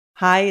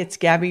Hi, it's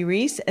Gabby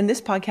Reese, and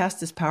this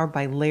podcast is powered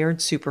by Laird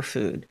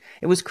Superfood.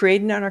 It was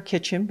created in our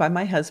kitchen by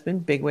my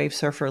husband, big wave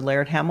surfer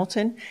Laird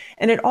Hamilton,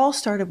 and it all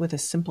started with a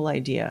simple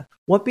idea.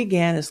 What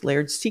began as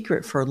Laird's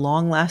secret for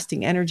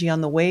long-lasting energy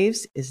on the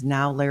waves is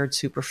now Laird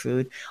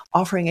Superfood,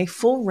 offering a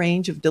full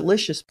range of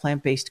delicious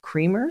plant-based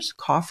creamers,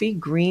 coffee,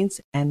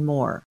 greens, and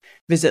more.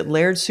 Visit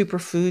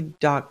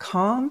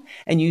lairdsuperfood.com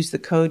and use the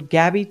code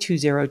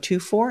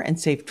GABBY2024 and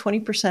save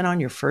 20% on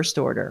your first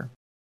order.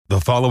 The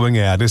following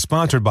ad is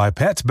sponsored by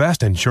Pets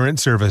Best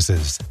Insurance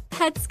Services.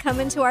 Pets come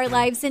into our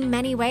lives in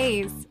many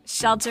ways.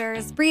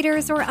 Shelters,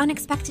 breeders, or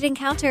unexpected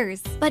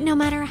encounters. But no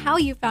matter how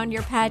you found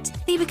your pet,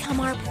 they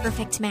become our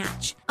perfect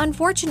match.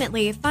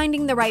 Unfortunately,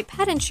 finding the right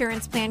pet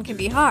insurance plan can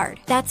be hard.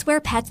 That's where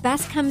Pets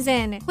Best comes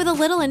in. With a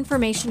little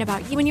information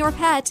about you and your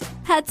pet,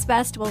 Pets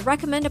Best will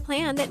recommend a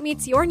plan that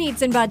meets your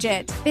needs and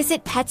budget.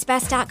 Visit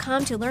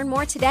PetsBest.com to learn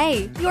more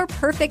today. Your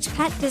perfect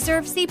pet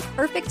deserves the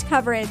perfect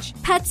coverage.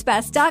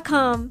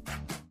 PetsBest.com.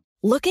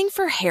 Looking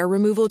for hair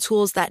removal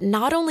tools that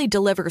not only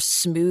deliver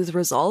smooth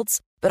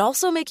results, but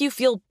also make you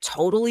feel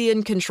totally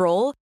in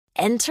control?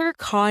 Enter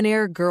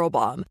Conair Girl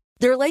Bomb.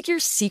 They're like your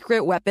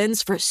secret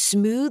weapons for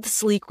smooth,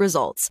 sleek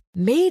results,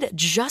 made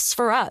just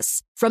for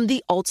us. From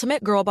the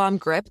ultimate Girl Bomb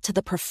grip to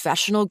the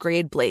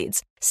professional-grade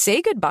blades,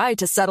 say goodbye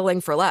to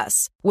settling for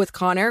less. With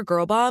Conair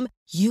Girl Bomb,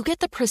 you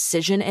get the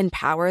precision and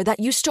power that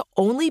used to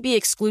only be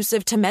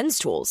exclusive to men's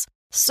tools.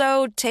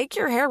 So take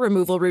your hair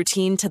removal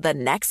routine to the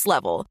next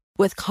level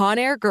with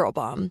Conair Girl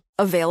Bomb,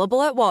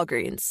 available at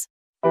Walgreens.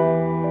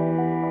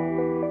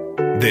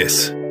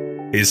 This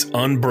is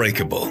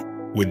Unbreakable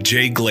with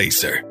Jay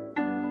Glazer,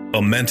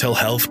 a mental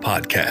health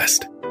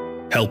podcast,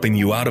 helping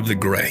you out of the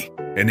gray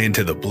and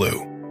into the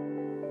blue.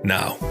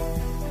 Now,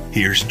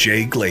 here's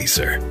Jay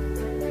Glazer.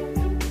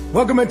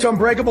 Welcome into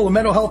Unbreakable, a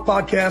mental health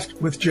podcast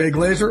with Jay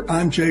Glazer.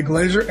 I'm Jay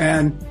Glazer,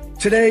 and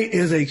today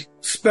is a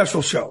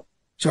special show.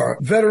 It's our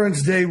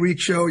Veterans Day week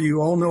show.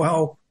 You all know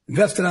how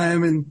invested I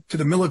am into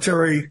the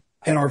military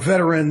and our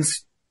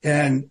veterans.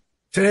 And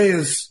today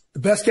is the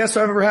best guest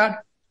I've ever had,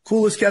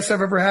 coolest guest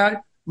I've ever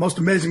had, most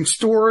amazing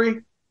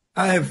story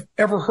I have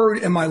ever heard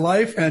in my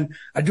life. And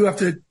I do have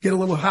to get a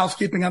little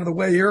housekeeping out of the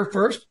way here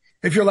first.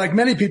 If you're like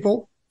many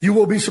people, you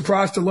will be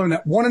surprised to learn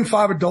that 1 in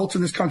 5 adults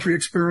in this country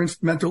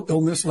experienced mental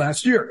illness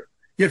last year.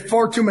 Yet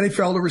far too many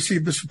fail to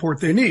receive the support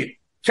they need.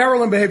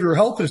 Carolyn Behavioral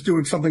Health is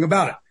doing something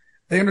about it.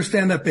 They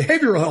understand that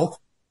behavioral health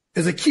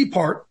is a key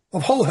part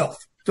of whole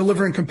health,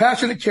 delivering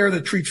compassionate care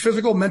that treats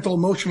physical, mental,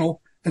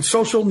 emotional, and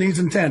social needs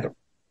in tandem.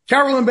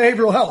 Carolyn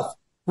Behavioral Health,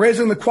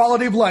 raising the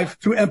quality of life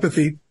through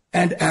empathy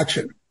and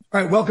action.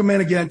 All right, welcome in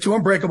again to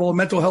Unbreakable, a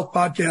mental health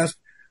podcast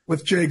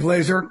with Jay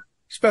Glazer,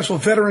 special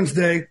Veterans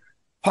Day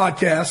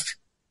podcast.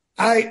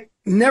 I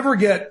never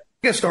get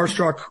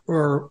starstruck,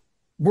 or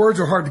words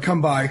are hard to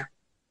come by.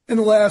 In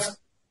the last,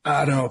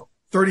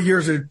 30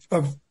 years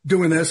of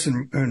doing this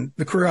and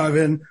the career I've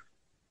in,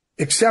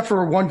 except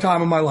for one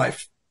time in my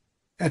life.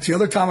 That's the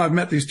other time I've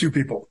met these two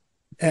people.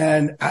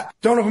 And I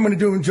don't know if I'm going to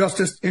do them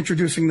justice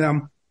introducing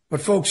them, but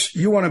folks,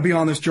 you want to be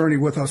on this journey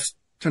with us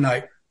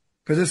tonight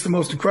because it's the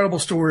most incredible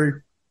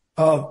story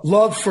of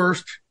love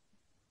first,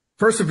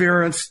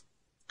 perseverance,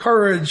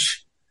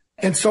 courage,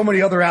 and so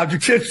many other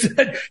adjectives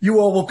that you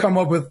all will come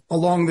up with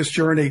along this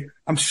journey.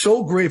 I'm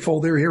so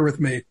grateful they're here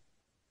with me.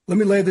 Let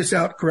me lay this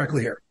out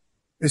correctly here.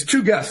 There's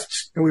two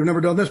guests, and we've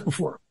never done this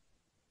before.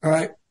 All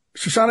right.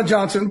 Shoshana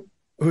Johnson,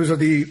 who's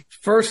the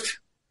first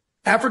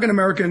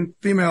African-American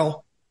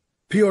female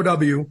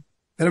POW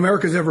that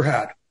America's ever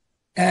had,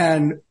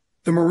 and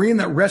the Marine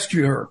that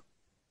rescued her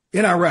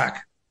in Iraq,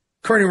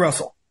 Curney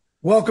Russell.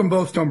 Welcome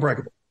both to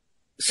Unbreakable.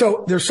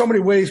 So there's so many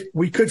ways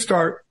we could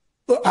start.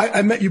 Look,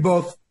 I met you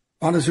both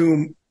on a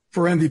Zoom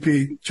for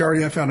MVP,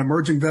 charity I found,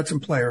 Emerging Vets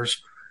and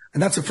Players.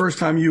 And that's the first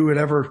time you had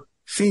ever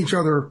seen each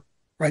other,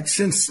 right?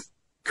 Since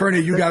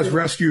Curney, you guys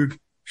rescued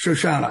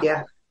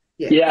Shoshana.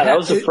 Yeah, that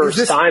was the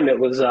first time.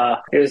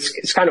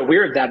 It's kind of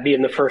weird that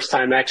being the first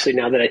time, actually,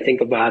 now that I think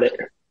about it.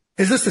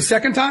 Is this the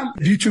second time?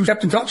 Have you two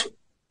kept in touch?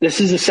 This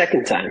is the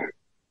second time.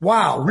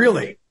 Wow,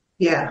 really?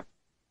 Yeah.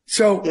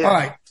 So, all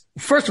right.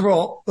 First of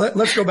all,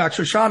 let's go back.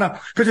 Shoshana,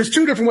 because there's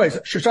two different ways.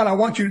 Shoshana, I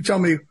want you to tell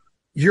me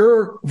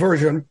your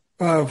version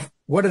of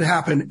what had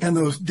happened in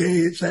those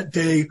days, that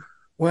day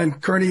when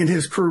Curney and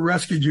his crew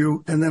rescued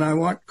you. And then I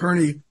want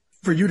Curney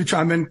for you to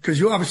chime in because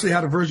you obviously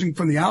had a version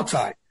from the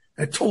outside,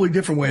 a totally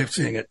different way of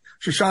seeing it.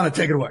 Shoshana,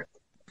 take it away.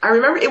 I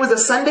remember it was a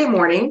Sunday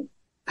morning.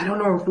 I don't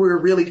know if we were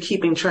really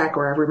keeping track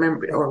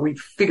or we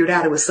figured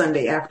out it was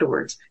Sunday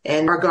afterwards.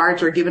 And our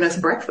guards were giving us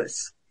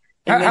breakfast.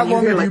 How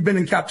long have you been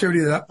in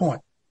captivity at that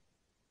point?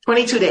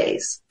 22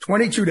 days.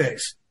 22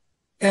 days.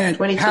 And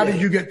how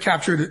did you get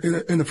captured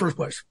in the first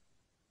place?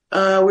 We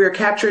were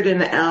captured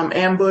in an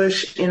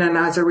ambush in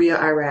Nazareth,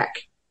 Iraq.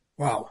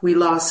 Wow. We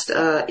lost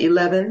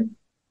 11.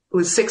 It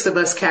was 6 of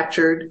us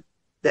captured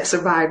that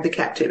survived the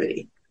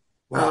captivity.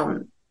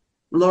 Wow.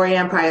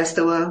 Lorianne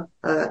Paestoa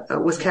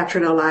was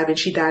captured alive and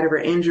she died of her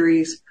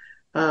injuries.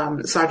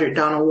 Sergeant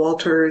Donald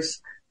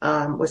Walters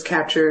was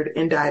captured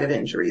and died of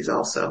injuries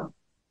also.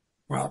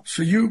 Wow.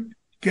 So you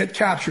get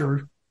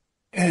captured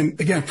And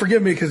again,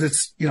 forgive me because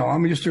it's,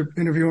 I'm used to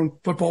interviewing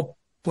football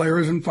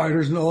players and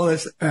fighters and all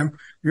this.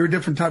 You're a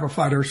different type of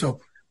fighter. So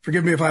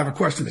forgive me if I have a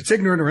question that's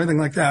ignorant or anything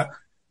like that.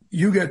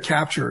 You get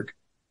captured.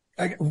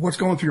 What's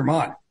going through your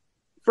mind?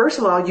 First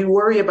of all, you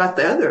worry about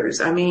the others.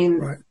 I mean,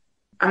 right.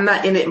 I'm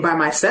not in it by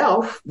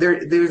myself.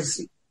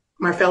 There's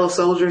my fellow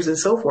soldiers and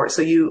so forth.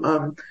 So you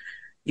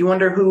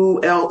wonder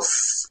who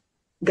else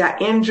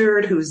got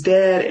injured, who's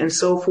dead and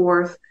so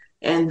forth.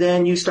 And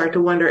then you start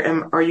to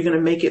wonder, are you going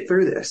to make it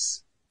through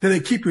this? Do they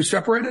keep you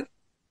separated?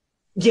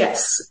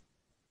 Yes.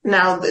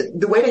 Now,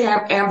 the way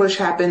the ambush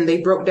happened,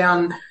 they broke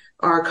down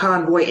our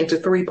convoy into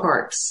 3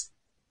 parts.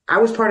 I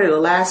was part of the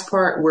last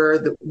part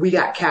where we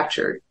got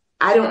captured.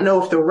 I don't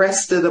know if the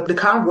rest of the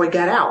convoy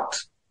got out.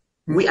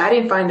 I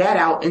didn't find that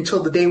out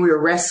until the day we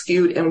were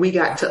rescued and we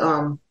got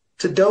to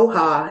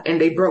Doha, and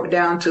they broke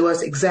down to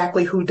us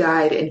exactly who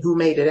died and who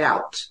made it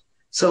out.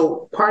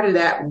 So part of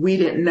that we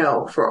didn't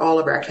know for all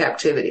of our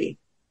captivity.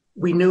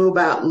 We knew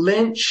about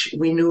Lynch,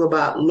 we knew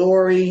about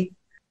Lori,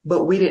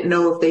 but we didn't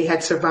know if they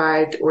had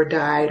survived or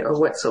died or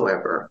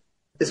whatsoever.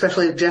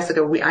 Especially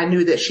Jessica, I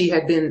knew that she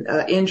had been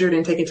injured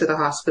and taken to the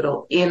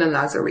hospital in a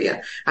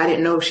Nazaria. I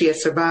didn't know if she had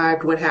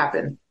survived, what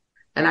happened.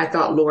 And I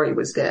thought Lori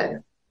was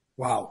dead.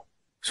 Wow.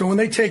 So when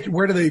they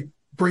where do they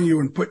bring you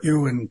and put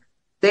you in?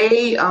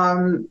 They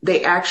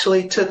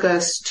actually took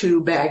us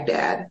to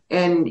Baghdad.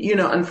 And,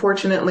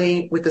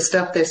 unfortunately, with the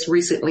stuff that's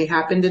recently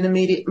happened in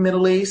the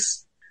Middle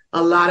East,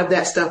 a lot of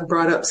that stuff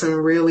brought up some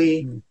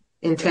really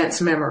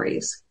intense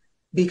memories,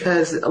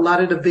 because a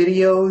lot of the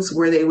videos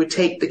where they would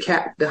take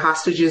the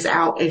hostages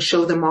out and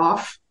show them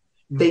off,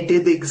 they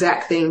did the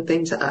exact same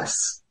thing to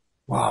us.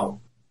 Wow.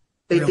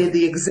 They did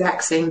the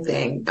exact same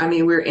thing. I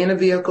mean, we're in a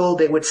vehicle.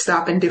 They would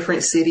stop in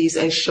different cities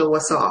and show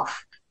us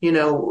off.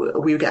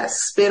 We got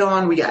spit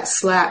on, we got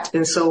slapped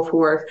and so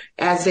forth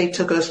as they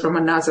took us from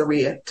a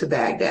Nazaria to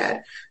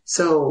Baghdad.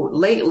 So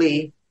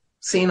lately,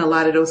 seeing a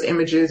lot of those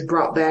images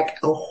brought back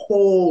a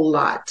whole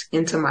lot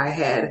into my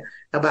head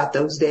about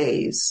those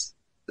days.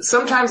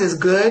 Sometimes it's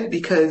good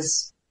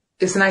because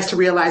it's nice to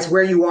realize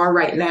where you are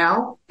right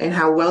now and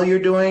how well you're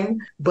doing,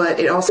 but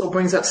it also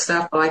brings up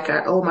stuff like,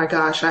 oh my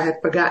gosh, I had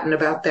forgotten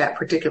about that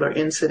particular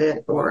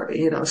incident or,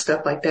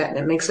 stuff like that. And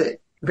it makes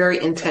it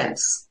very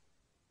intense.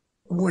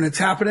 When it's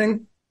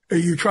happening, are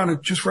you trying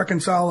to just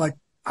reconcile like,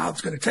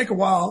 it's going to take a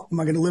while. Am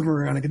I going to live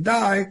or am I going to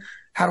die?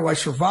 How do I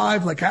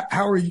survive? Like,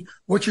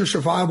 what's your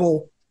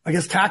survival,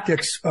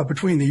 tactics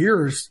between the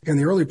years and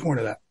the early point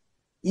of that?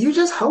 You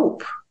just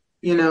hope,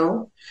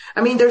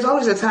 I mean, there's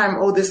always a time,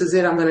 this is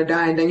it, I'm going to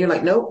die. And then you're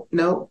like, nope.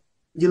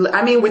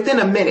 Within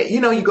a minute,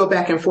 you go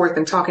back and forth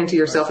and talking to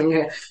yourself in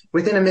your head.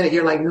 Within a minute,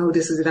 you're like, no,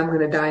 this is it, I'm going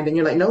to die. And then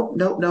you're like,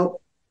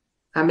 nope.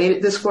 I made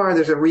it this far.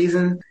 There's a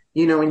reason,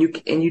 and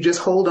you just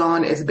hold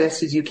on as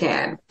best as you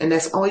can. And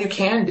that's all you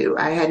can do.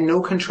 I had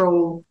no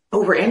control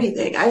over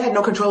anything. I had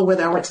no control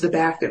whether I went to the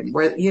bathroom,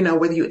 whether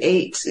you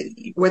ate,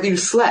 whether you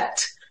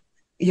slept,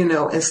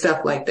 and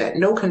stuff like that.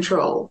 No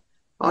control.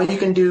 All you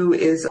can do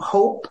is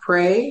hope,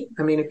 pray.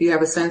 I mean, if you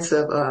have a sense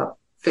of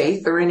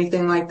faith or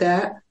anything like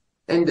that,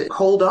 and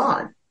hold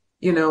on.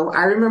 I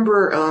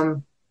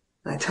remember,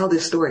 I tell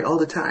this story all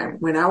the time.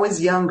 When I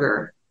was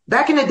younger,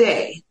 back in the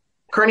day,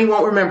 Curney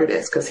won't remember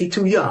this because he's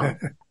too young.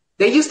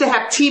 They used to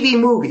have TV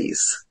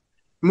movies,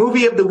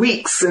 movie of the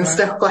weeks and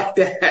stuff like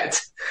that.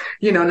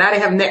 Now they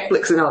have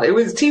Netflix and all that. It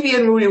was TV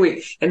and movie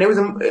week. And there was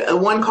a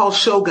one called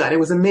Shogun. It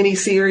was a mini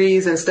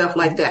series and stuff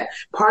like that.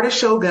 Part of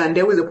Shogun,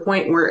 there was a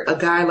point where a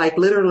guy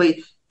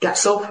literally got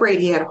so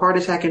afraid he had a heart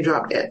attack and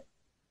dropped dead.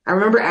 I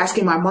remember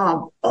asking my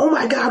mom, oh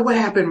my God, what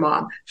happened,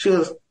 Mom? She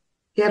goes,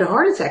 he had a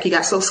heart attack. He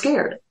got so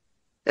scared.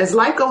 As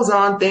life goes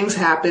on, things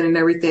happen and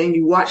everything.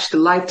 You watch the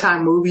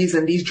Lifetime movies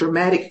and these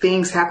dramatic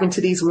things happen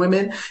to these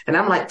women. And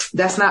I'm like,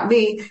 that's not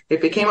me.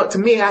 If it came up to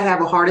me, I'd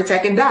have a heart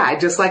attack and die,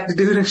 just like the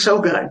dude in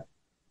Shogun.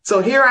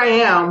 So here I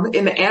am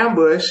in the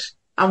ambush.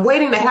 I'm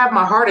waiting to have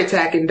my heart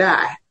attack and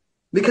die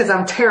because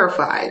I'm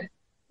terrified,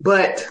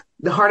 but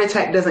the heart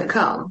attack doesn't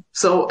come.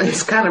 So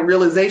it's kind of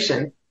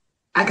realization.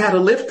 I got to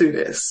live through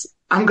this.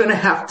 I'm going to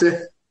have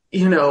to,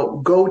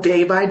 go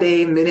day by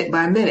day, minute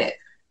by minute.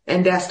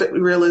 And that's the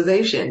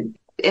realization.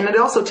 And it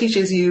also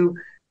teaches you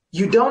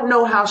don't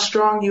know how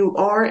strong you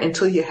are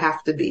until you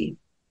have to be.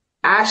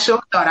 I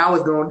sure thought I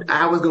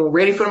was going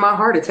ready for my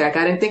heart attack.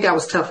 I didn't think I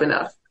was tough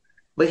enough,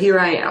 but here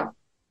I am.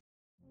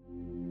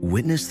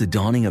 Witness the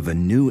dawning of a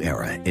new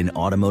era in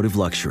automotive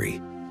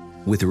luxury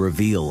with a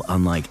reveal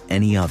unlike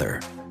any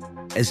other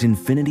as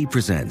Infiniti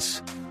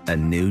presents a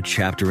new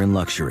chapter in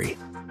luxury,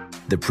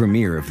 the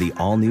premiere of the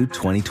all-new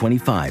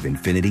 2025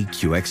 Infiniti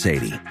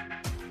QX80.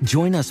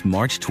 Join us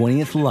March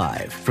 20th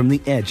live from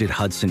the Edge at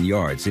Hudson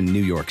Yards in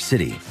New York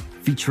City,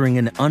 featuring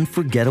an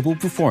unforgettable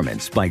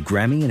performance by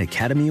Grammy and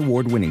Academy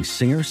Award-winning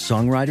singer,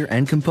 songwriter,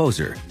 and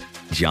composer,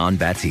 Jon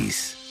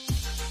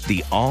Batiste.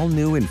 The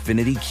all-new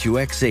Infiniti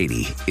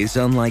QX80 is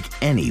unlike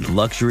any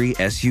luxury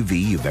SUV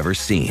you've ever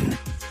seen.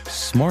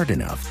 Smart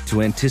enough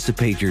to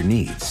anticipate your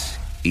needs,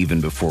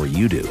 even before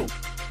you do.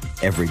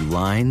 Every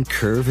line,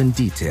 curve, and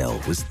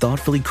detail was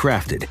thoughtfully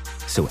crafted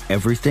so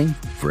everything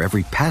for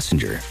every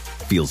passenger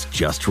feels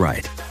just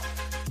right.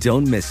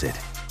 Don't miss it.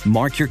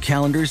 Mark your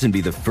calendars and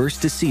be the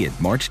first to see it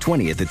March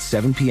 20th at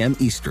 7 p.m.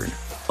 Eastern,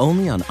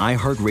 only on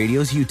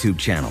iHeartRadio's YouTube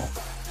channel.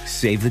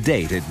 Save the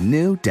date at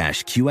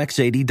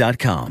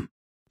new-QX80.com.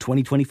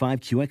 2025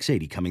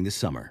 QX80 coming this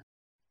summer.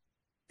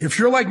 If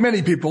you're like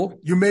many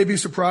people, you may be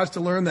surprised to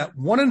learn that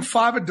 1 in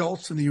 5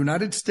 adults in the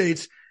United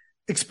States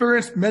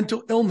experienced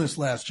mental illness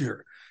last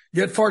year.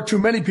 Yet far too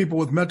many people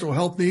with mental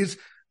health needs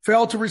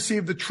fail to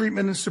receive the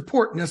treatment and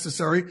support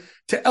necessary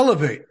to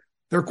elevate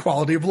their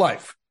quality of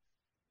life.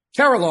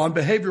 Carillon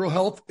Behavioral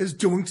Health is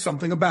doing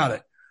something about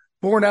it.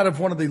 Born out of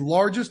one of the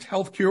largest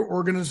healthcare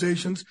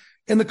organizations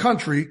in the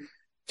country,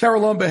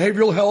 Carillon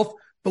Behavioral Health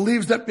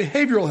believes that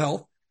behavioral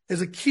health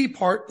is a key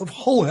part of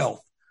whole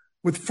health.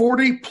 With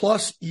 40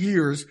 plus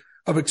years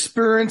of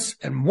experience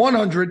and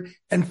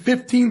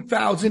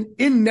 115,000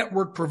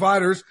 in-network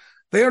providers,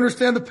 they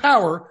understand the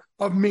power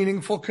of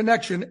meaningful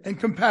connection and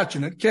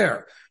compassionate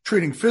care,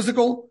 treating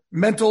physical,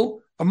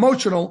 mental,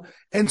 emotional,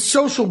 and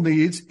social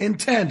needs in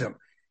tandem.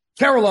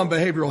 Carillon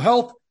Behavioral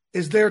Health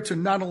is there to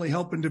not only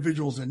help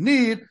individuals in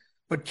need,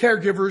 but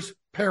caregivers,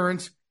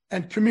 parents,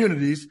 and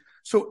communities,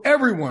 so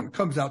everyone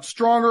comes out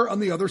stronger on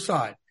the other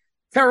side.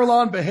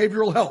 Carillon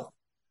Behavioral Health,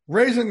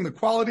 raising the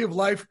quality of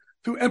life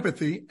through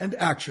empathy and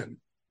action.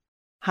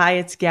 Hi,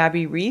 it's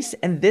Gabby Reese,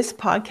 and this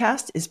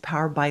podcast is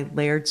powered by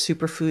Laird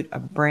Superfood, a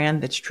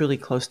brand that's truly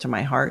close to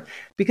my heart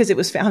because it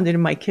was founded in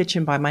my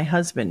kitchen by my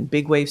husband,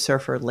 big wave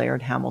surfer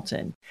Laird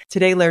Hamilton.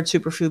 Today, Laird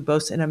Superfood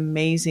boasts an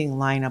amazing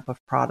lineup of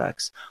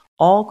products,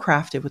 all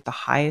crafted with the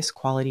highest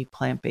quality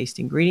plant-based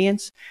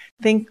ingredients.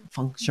 Think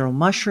functional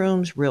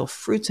mushrooms, real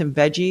fruits and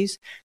veggies.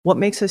 What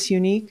makes us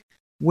unique?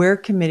 We're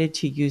committed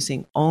to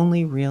using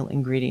only real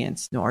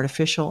ingredients, no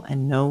artificial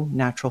and no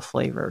natural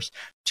flavors.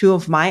 2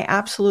 of my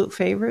absolute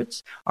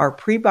favorites are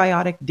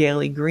prebiotic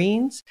daily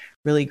greens,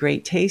 really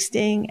great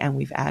tasting, and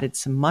we've added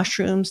some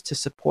mushrooms to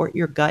support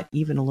your gut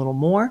even a little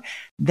more.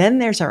 Then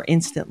there's our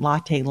instant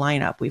latte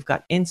lineup. We've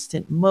got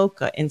instant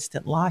mocha,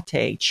 instant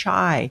latte,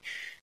 chai.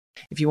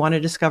 If you want to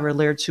discover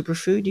Laird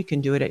Superfood, you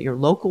can do it at your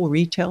local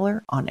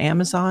retailer on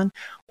Amazon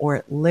or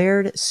at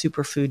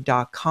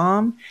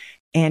lairdsuperfood.com.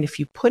 And if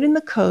you put in the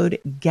code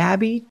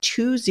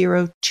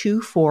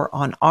GABBY2024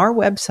 on our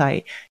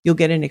website, you'll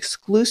get an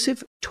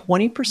exclusive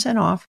 20%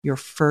 off your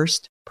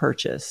first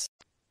purchase.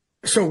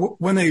 So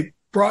when they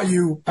brought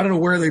you, I don't know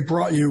where they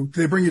brought you,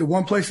 did they bring you to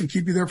one place and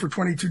keep you there for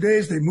 22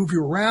 days? They move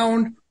you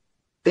around?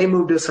 They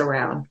moved us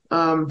around.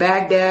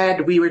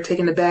 Baghdad, we were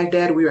taken to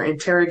Baghdad. We were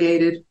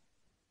interrogated.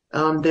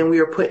 Then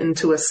we were put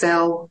into a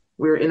cell.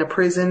 We were in a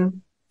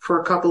prison for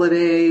a couple of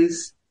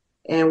days,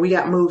 and we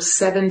got moved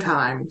 7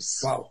 times.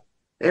 Wow.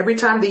 Every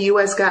time the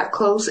U.S. got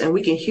close, and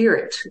we can hear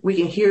it. We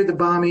can hear the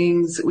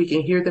bombings. We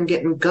can hear them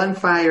getting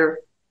gunfire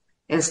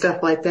and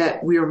stuff like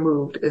that. We were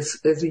moved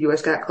as the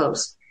U.S. got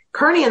close.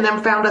 Curney and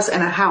them found us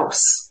in a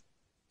house.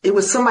 It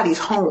was somebody's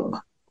home.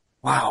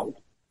 Wow.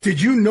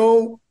 Did you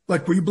know,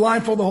 like, were you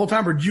blindfolded the whole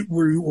time, or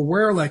were you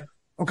aware, like,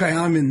 okay,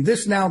 I'm in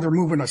this now, they're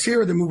moving us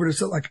here, they're moving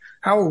us, like,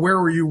 how aware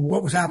were you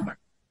what was happening?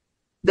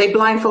 They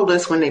blindfolded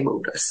us when they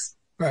moved us.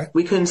 Right.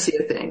 We couldn't see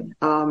a thing.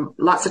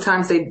 Lots of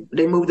times they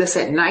moved us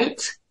at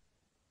night.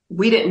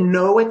 We didn't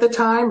know at the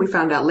time. We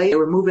found out later they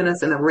were moving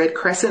us in a Red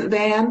Crescent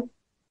van.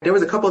 There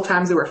was a couple of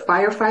times there were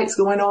firefights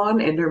going on,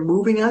 and they're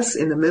moving us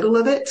in the middle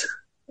of it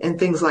and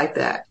things like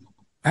that.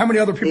 How many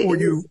other people were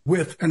you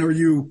with? And are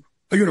you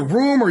in a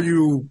room? Or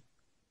you?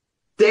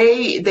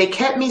 They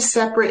kept me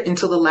separate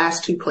until the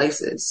last 2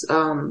 places.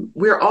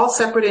 We were all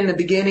separate in the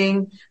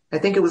beginning. I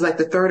think it was like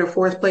the 3rd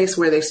or 4th place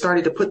where they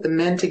started to put the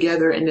men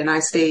together, and then I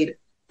stayed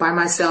by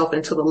myself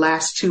until the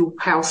last 2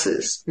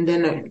 houses. And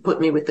then they put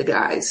me with the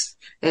guys.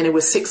 And it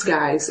was 6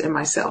 guys and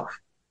myself.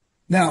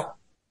 Now,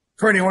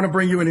 Curney, I want to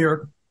bring you in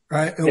here,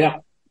 right? Yeah.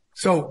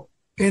 So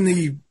in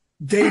the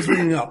days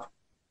leading up,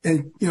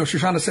 and,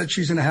 Shoshana said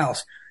she's in the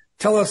house.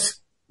 Tell us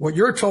what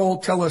you're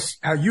told. Tell us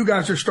how you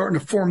guys are starting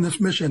to form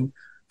this mission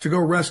to go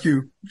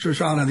rescue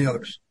Shoshana and the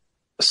others.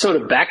 So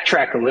to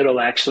backtrack a little,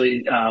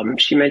 actually,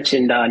 she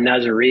mentioned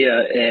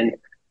Nazaria, and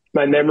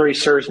my memory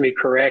serves me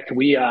correct.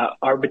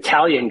 Our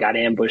battalion got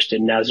ambushed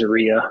in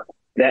Nazaria.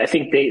 I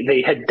think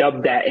they had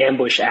dubbed that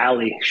ambush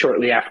alley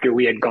shortly after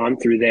we had gone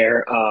through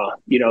there.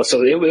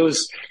 So it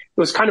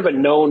was kind of a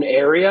known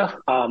area.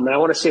 And I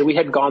want to say we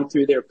had gone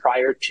through there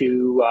prior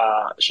to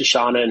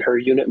Shoshana and her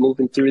unit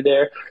moving through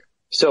there.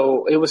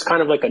 So it was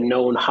kind of like a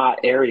known hot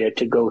area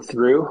to go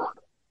through.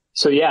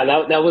 So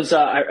yeah, that was,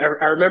 I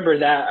remember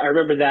that. I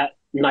remember that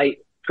night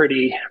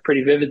pretty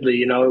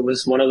vividly. It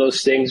was one of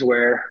those things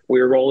where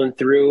we were rolling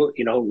through,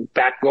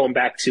 going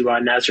back to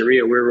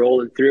Nazaria, we were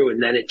rolling through,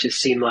 and then it just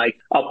seemed like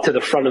up to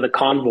the front of the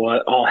convoy,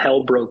 all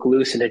hell broke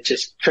loose, and it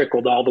just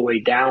trickled all the way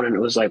down. And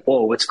it was like,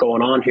 whoa, what's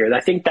going on here? And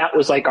I think that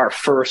was like our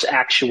first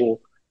actual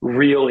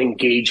real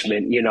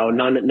engagement,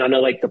 none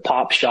of like the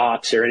pop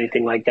shots or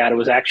anything like that. It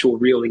was actual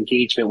real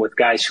engagement with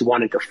guys who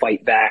wanted to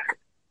fight back.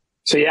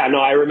 So yeah, no,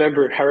 I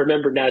remember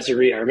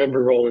Nazaria. I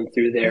remember rolling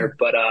through there,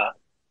 but,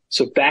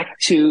 So back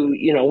to,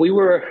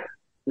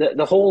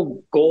 the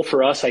whole goal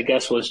for us, I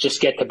guess, was just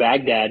get to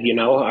Baghdad.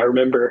 I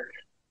remember,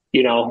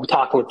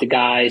 talking with the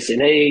guys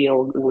and, hey,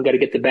 we got to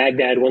get to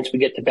Baghdad. Once we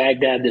get to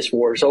Baghdad, this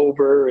war's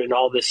over and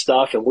all this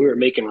stuff. And we were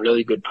making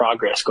really good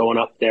progress going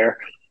up there,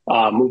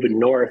 moving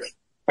north.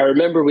 I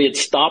remember we had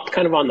stopped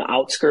kind of on the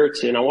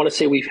outskirts, and I want to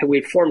say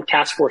we formed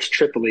Task Force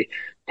Tripoli.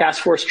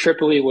 Task Force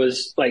Tripoli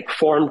was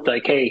formed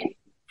hey,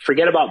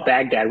 forget about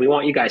Baghdad. We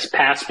want you guys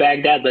past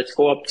Baghdad. Let's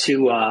go up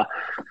to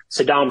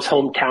Saddam's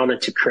hometown in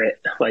Tikrit.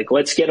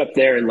 Let's get up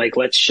there and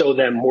let's show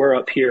them we're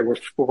up here.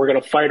 We're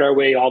going to fight our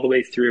way all the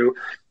way through.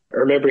 I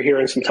remember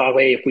hearing some talk,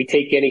 hey, if we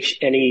take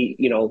any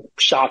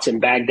shots in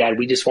Baghdad,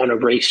 we just want to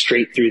race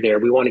straight through there.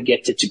 We want to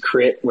get to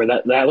Tikrit, where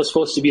that was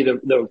supposed to be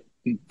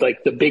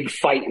the big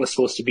fight was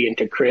supposed to be in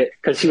Tikrit,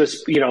 because he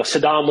was,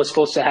 Saddam was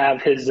supposed to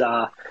have his,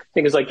 I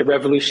think it was the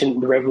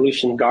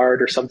Revolution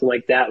Guard or something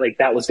like that.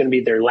 That was going to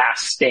be their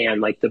last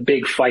stand. The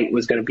big fight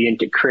was going to be in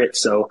Tikrit.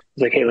 So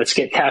it's hey, let's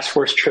get Task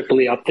Force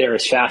Tripoli up there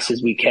as fast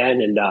as we can.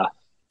 And,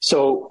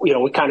 so,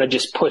 we kind of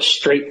just pushed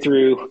straight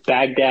through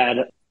Baghdad,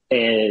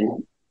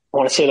 and I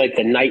want to say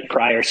the night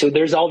prior. So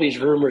there's all these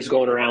rumors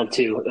going around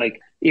too.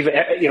 Even,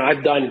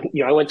 I've done,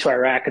 I went to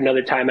Iraq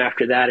another time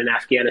after that, and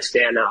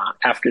Afghanistan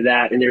after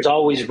that. And there's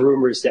always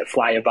rumors that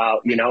fly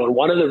about, and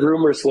one of the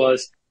rumors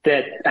was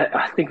that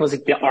I think it was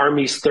the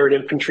Army's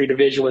 3rd Infantry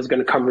Division was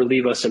going to come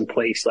relieve us in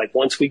place.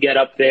 Once we get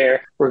up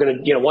there, we're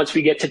going to, once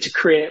we get to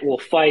Tikrit, we'll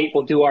fight,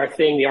 we'll do our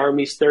thing. The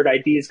Army's 3rd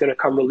ID is going to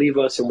come relieve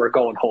us, and we're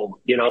going home,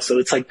 so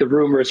it's the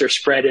rumors are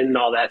spreading and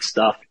all that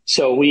stuff.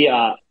 So we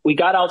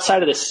got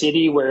outside of the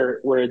city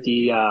where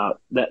the,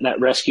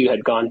 that rescue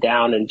had gone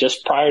down. And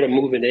just prior to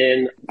moving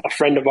in, a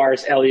friend of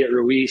ours, Elliot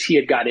Ruiz, he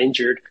had got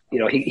injured.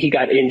 He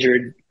got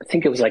injured. I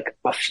think it was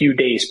a few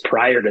days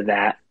prior to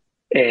that.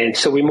 And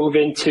so we move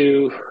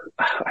into,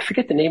 I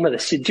forget the name of the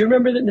city. Do you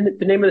remember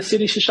the name of the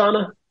city,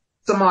 Shoshana?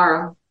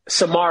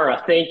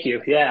 Samara. Thank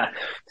you. Yeah.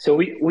 So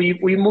we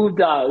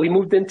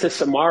moved into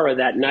Samara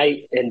that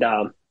night, and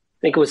I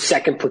think it was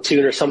 2nd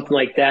Platoon or something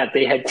like that.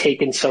 They had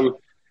taken some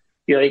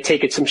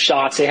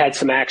shots. They had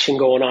some action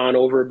going on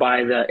over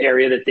by the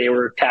area that they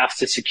were tasked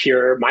to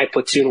secure. My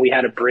platoon, we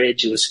had a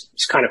bridge. It was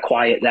kind of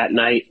quiet that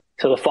night.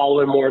 So the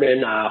following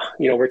morning,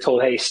 we're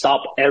told, hey,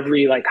 stop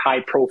every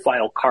high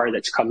profile car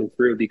that's coming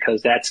through,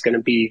 because that's going to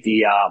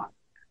be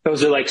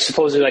those are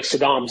supposedly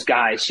Saddam's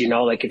guys,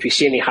 if you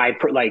see any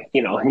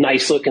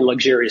nice looking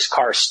luxurious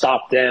cars,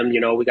 stop them.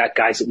 We got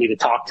guys that need to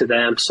talk to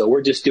them. So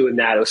we're just doing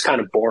that. It was kind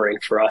of boring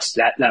for us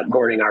that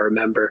morning, I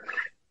remember.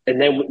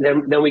 And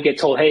then we get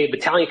told, hey,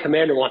 battalion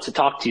commander wants to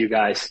talk to you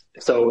guys.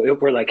 So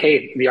we're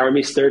hey, the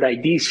Army's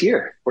 3rd ID's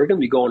here. We're going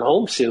to be going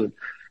home soon.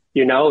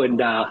 And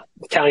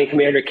battalion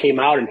commander came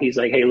out, and he's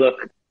hey, look,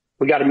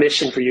 we got a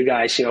mission for you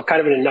guys,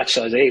 kind of in a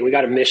nutshell. Hey, we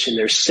got a mission.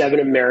 There's 7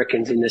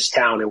 Americans in this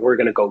town, and we're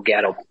going to go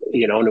get them,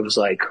 and it was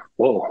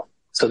whoa.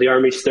 So the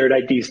Army's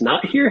 3rd ID's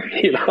not here,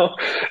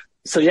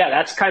 So yeah,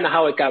 that's kind of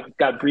how it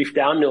got briefed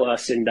down to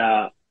us. And,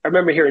 I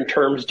remember hearing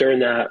terms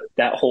during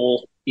that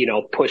whole,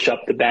 push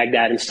up to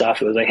Baghdad and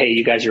stuff. It was hey,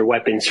 you guys are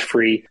weapons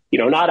free,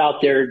 not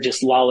out there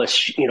just lawless,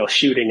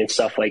 shooting and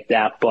stuff like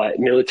that, but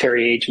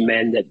military age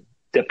men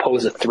that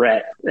pose a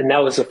threat. And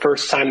that was the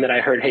first time that I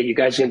heard, hey, you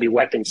guys are going to be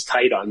weapons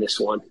tight on this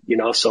one,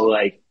 so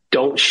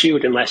don't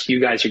shoot unless you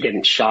guys are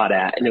getting shot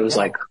at. And it was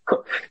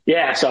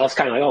yeah. So I was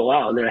kind of oh,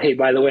 wow. And then, hey,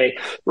 by the way,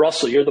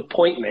 Russell, you're the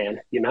point man,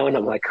 and I'm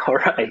all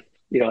right,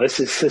 this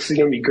is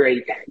going to be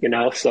great,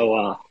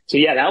 so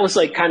yeah, that was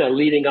kind of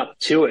leading up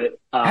to it.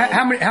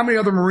 How many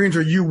other Marines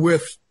are you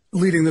with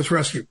leading this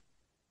rescue?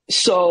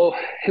 So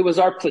it was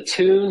our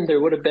platoon. There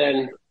would have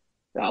been,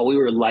 we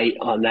were light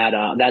on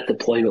that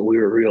deployment. We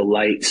were real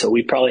light. So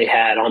we probably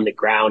had on the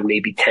ground,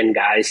 maybe 10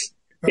 guys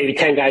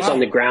wow. on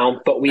the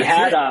ground, but we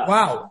had,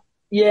 wow.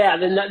 Yeah.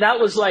 Then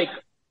that was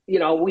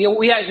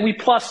we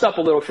plussed up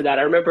a little for that.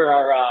 I remember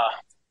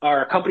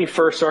our company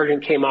first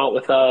sergeant came out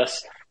with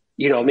us,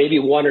 maybe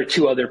 1 or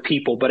 2 other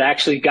people, but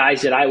actually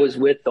guys that I was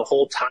with the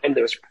whole time,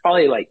 there was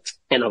probably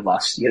 10 of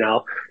us,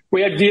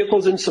 We had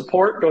vehicles in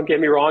support. Don't get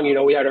me wrong.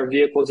 We had our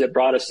vehicles that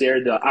brought us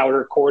there. The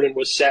outer cordon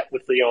was set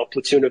with the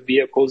platoon of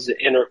vehicles. The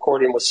inner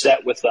cordon was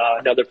set with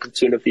another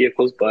platoon of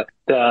vehicles. But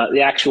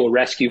the actual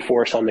rescue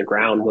force on the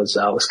ground was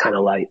kind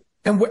of light.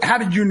 And how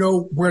did you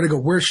know where to go?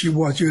 Where she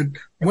was?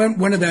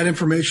 When did that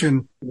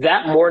information?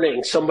 That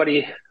morning,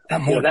 somebody.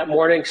 That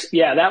morning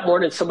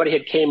somebody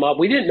had came up.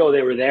 We didn't know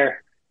they were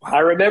there. Wow. I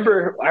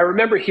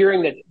remember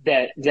hearing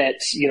that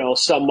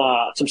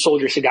some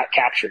soldiers had got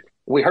captured.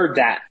 We heard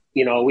that.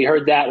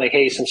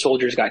 Hey, some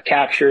soldiers got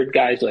captured,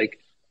 guys,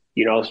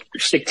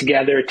 stick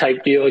together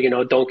type deal,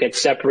 don't get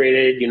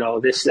separated,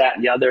 this, that,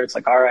 and the other. It's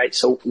all right.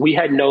 So we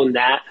had known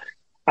that.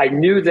 I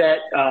knew that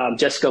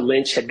Jessica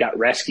Lynch had got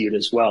rescued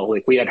as well.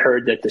 We had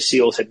heard that the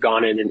SEALs had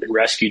gone in and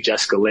rescued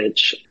Jessica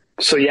Lynch.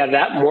 So yeah,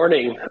 that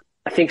morning,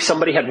 I think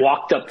somebody had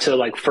walked up to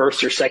 1st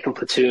or 2nd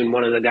platoon.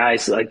 One of the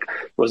guys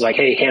was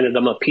hey, handed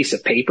them a piece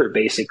of paper,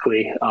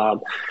 basically.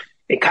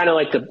 And kind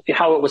of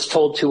how it was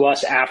told to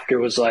us after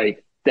was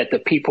that the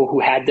people who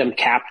had them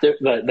captive,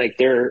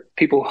 their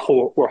people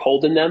who were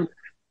holding them,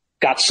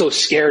 got so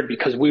scared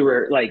because we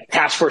were like,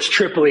 Task Force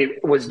Tripoli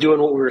was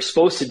doing what we were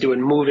supposed to do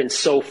and moving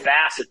so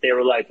fast that they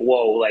were like,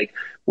 whoa, like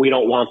we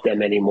don't want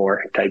them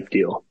anymore type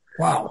deal.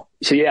 Wow.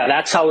 So yeah,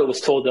 that's how it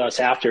was told to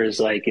us after, is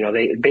like, you know,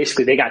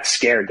 they got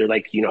scared. They're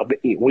like, you know,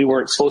 we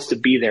weren't supposed to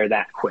be there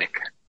that quick.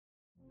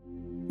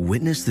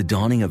 Witness the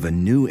dawning of a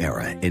new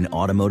era in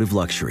automotive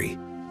luxury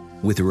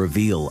with a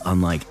reveal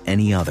unlike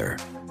any other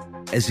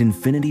as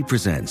Infiniti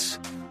presents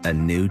a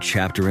new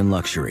chapter in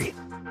luxury,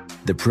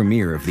 the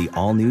premiere of the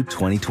all-new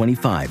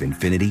 2025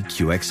 Infiniti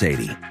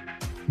QX80.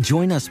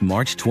 Join us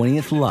March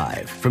 20th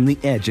live from the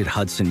Edge at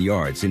Hudson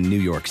Yards in New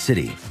York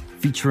City,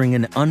 featuring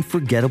an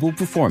unforgettable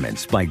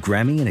performance by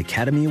Grammy and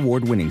Academy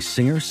Award-winning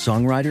singer,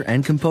 songwriter,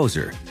 and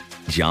composer,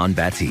 Jon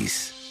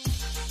Batiste.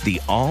 The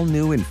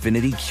all-new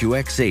Infiniti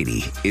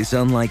QX80 is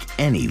unlike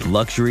any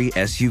luxury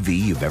SUV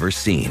you've ever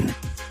seen.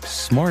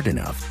 Smart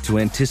enough to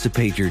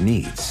anticipate your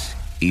needs,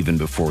 even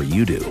before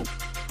you do.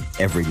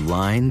 Every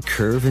line,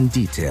 curve, and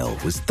detail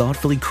was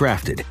thoughtfully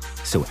crafted,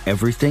 so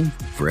everything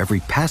for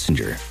every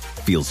passenger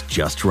feels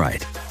just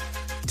right.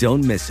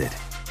 Don't miss it.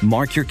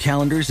 Mark your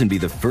calendars and be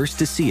the first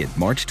to see it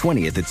March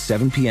 20th at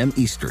 7 p.m.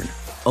 Eastern,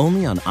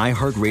 only on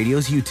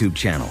iHeartRadio's YouTube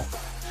channel.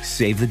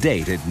 Save the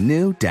date at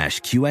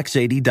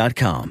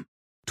new-QX80.com.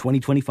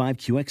 2025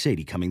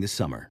 QX80 coming this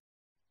summer.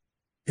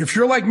 If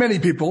you're like many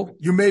people,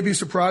 you may be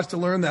surprised to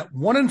learn that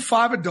 1 in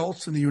 5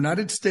 adults in the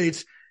United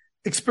States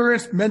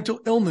experienced mental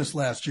illness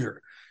last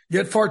year.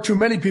 Yet far too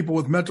many people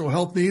with mental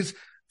health needs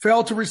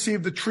fail to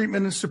receive the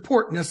treatment and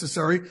support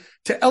necessary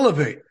to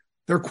elevate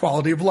their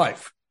quality of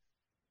life.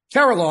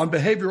 Carillon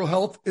Behavioral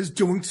Health is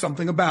doing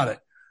something about it.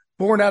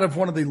 Born out of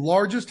one of the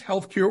largest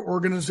healthcare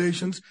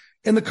organizations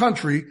in the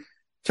country,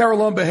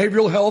 Carillon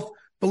Behavioral Health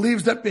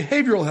believes that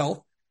behavioral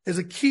health is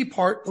a key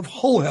part of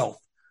whole health.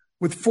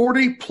 With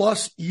 40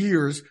 plus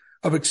years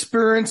of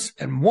experience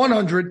and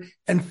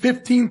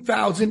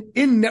 115,000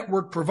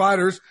 in-network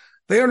providers,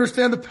 they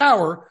understand the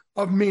power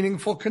of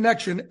meaningful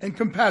connection and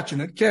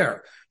compassionate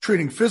care,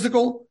 treating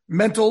physical,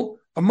 mental,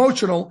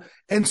 emotional,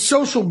 and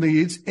social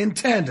needs in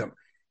tandem.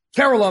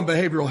 Carillon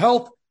Behavioral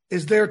Health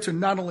is there to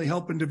not only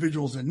help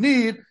individuals in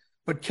need,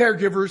 but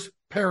caregivers,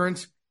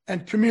 parents,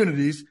 and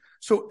communities,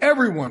 so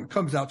everyone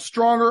comes out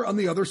stronger on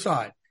the other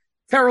side.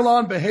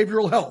 Carillon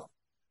Behavioral Health,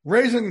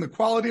 raising the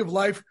quality of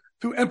life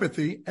through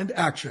empathy and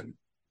action.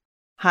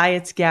 Hi,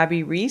 it's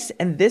Gabby Reese,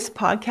 and this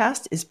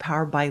podcast is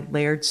powered by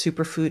Laird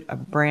Superfood, a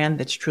brand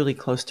that's truly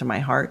close to my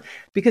heart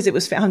because it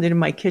was founded in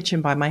my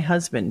kitchen by my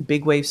husband,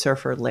 big wave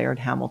surfer Laird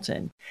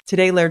Hamilton.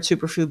 Today, Laird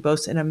Superfood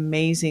boasts an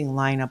amazing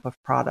lineup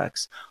of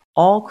products,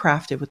 all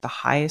crafted with the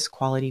highest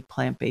quality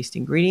plant-based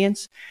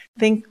ingredients.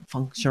 Think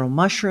functional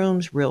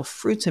mushrooms, real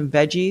fruits and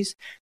veggies.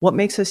 What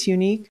makes us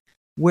unique?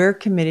 We're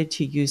committed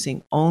to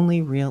using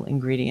only real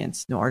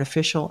ingredients, no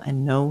artificial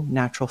and no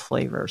natural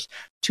flavors.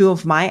 2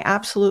 of my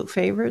absolute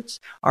favorites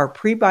are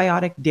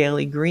prebiotic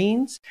daily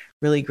greens,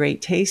 really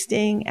great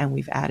tasting, and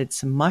we've added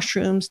some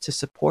mushrooms to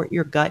support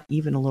your gut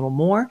even a little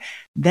more.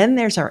 Then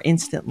there's our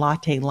instant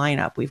latte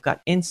lineup. We've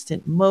got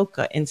instant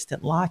mocha,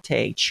 instant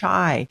latte,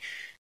 chai.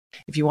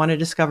 If you want to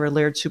discover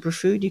Laird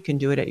Superfood, you can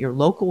do it at your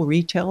local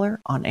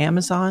retailer on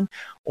Amazon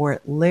or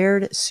at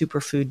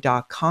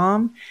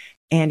lairdsuperfood.com.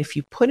 And if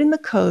you put in the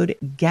code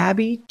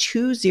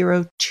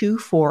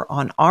GABBY2024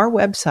 on our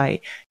website,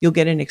 you'll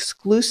get an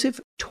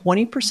exclusive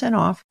 20%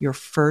 off your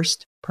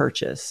first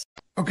purchase.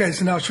 Okay,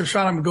 so now,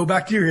 Shoshana, I'm going to go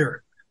back to you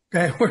here.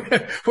 Okay, we're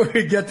going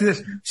to get to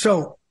this.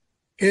 So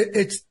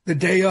it's the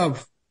day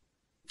of.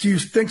 Do you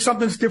think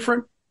something's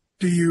different?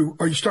 Are you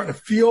starting to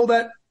feel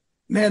that,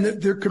 man,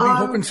 that there could be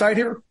hope in sight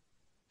here?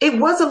 It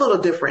was a little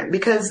different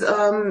because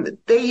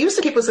they used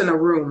to keep us in a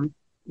room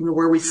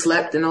where we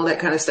slept and all that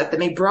kind of stuff. And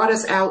they brought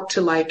us out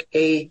to like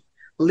a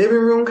living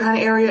room kind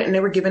of area and they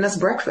were giving us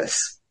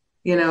breakfast,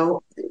 you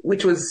know,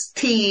 which was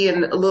tea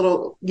and a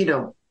little, you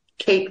know,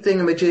 cake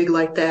thingamajig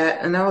like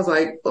that. And I was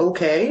like,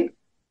 okay.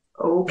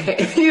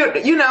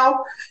 you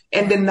know,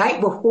 and the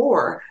night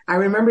before, I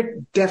remember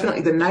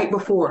definitely the night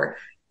before,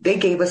 they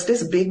gave us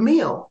this big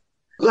meal,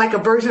 like a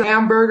version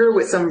hamburger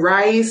with some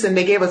rice, and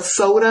they gave us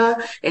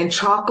soda and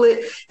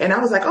chocolate. And I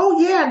was like, oh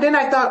yeah. And then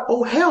I thought,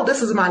 oh hell,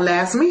 this is my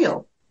last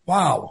meal.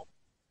 Wow.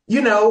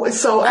 You know,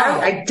 so wow.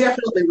 I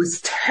definitely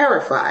was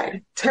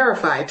terrified.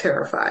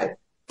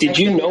 Did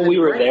you know we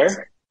were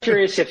there?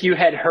 Curious if you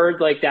had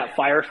heard like that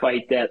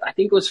firefight that I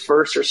think it was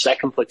 1st or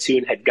 2nd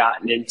platoon had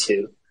gotten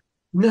into.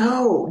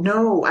 No,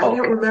 I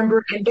didn't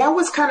remember. And that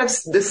was kind of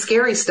the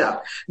scary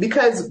stuff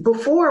because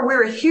before we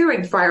were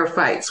hearing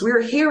firefights, we were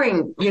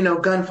hearing, you know,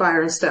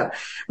 gunfire and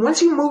stuff.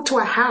 Once you move to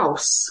a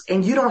house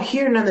and you don't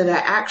hear none of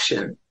that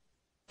action,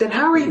 then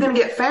how are you going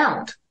to get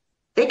found?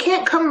 They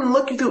can't come and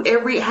look through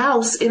every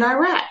house in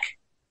Iraq.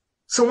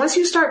 So once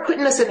you start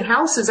putting us in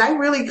houses, I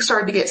really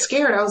started to get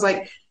scared. I was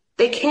like,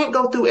 they can't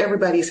go through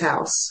everybody's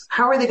house.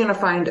 How are they going to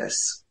find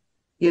us?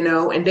 You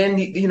know, and then,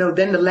 you know,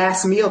 then the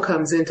last meal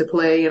comes into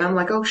play and I'm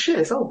like, oh shit,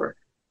 it's over.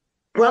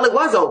 Well, it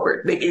was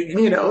over.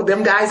 You know,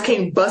 them guys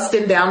came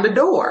busting down the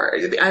door.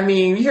 I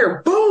mean, you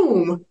hear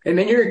boom and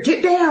then you're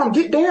get down.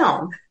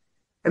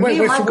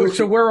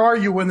 So where are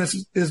you when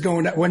this is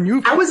going down?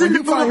 I was in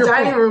the little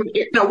dining room.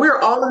 No, we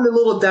were all in the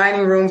little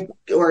dining room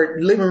or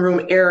living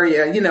room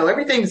area. You know,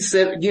 everything's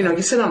set, you know,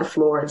 you sit on the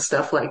floor and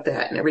stuff like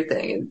that and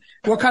everything. And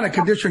what kind of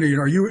condition are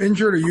you? Are you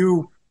injured?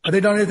 Are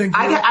they done anything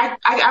to you?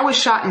 I was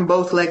shot in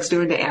both legs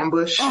during the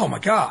ambush. Oh my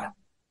God.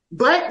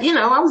 But, you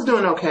know, I was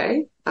doing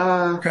okay.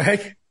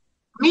 Okay.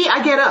 Me,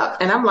 I get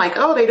up and I'm like,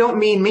 oh, they don't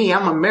mean me.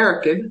 I'm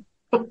American.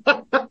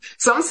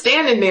 So I'm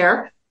standing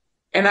there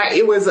and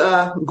it was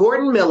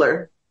Gordon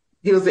Miller.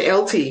 He was the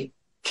LT,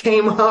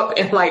 came up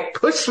and like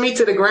pushed me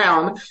to the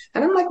ground.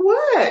 And I'm like,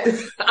 what?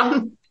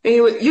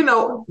 He was, you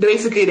know,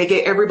 basically they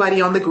get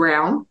everybody on the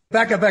ground.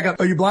 Back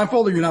up. Are you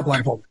blindfolded or you're not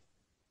blindfolded?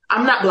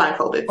 I'm not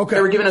blindfolded. Okay.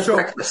 They were giving us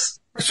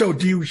breakfast. So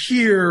do you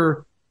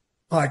hear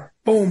like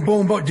boom,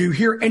 boom, boom? Do you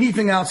hear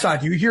anything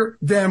outside? Do you hear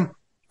them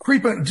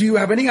creeping? Do you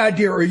have any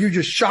idea or are you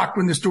just shocked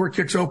when this door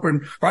kicks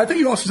open? Or I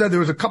think you also said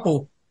there was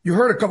you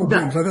heard a couple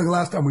booms. I think the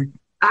last time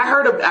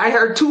I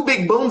heard two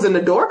big booms in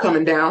the door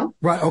coming down.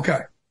 Right. Okay.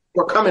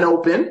 Or coming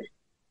open.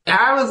 And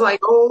I was like,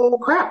 oh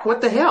crap,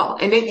 what the hell?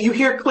 And then you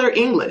hear clear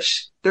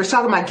English. They're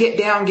talking about get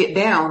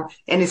down.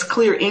 And it's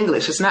clear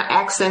English. It's not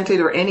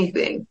accented or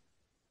anything.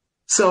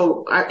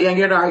 So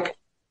you're like,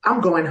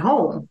 I'm going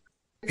home.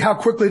 How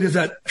quickly does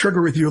that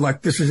trigger with you?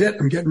 Like, this is it.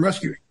 I'm getting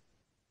rescued.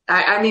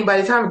 I mean, by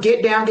the time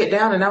get down.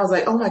 And I was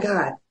like, oh my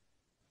God,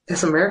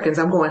 that's Americans.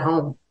 I'm going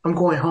home.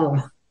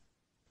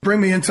 Bring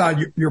me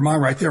inside your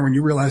mind right there when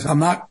you realize I'm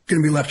not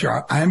going to be left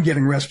here. I am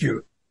getting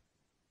rescued.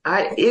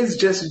 It's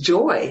just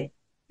joy.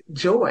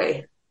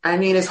 I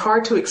mean, it's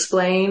hard to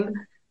explain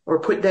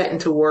or put that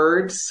into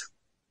words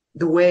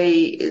the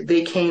way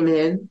they came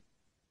in.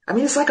 I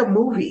mean, it's like a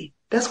movie.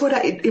 That's what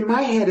in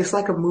my head, it's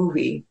like a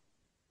movie.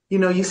 You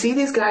know, you see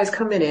these guys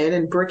coming in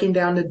and breaking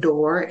down the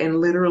door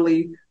and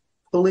literally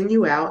pulling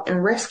you out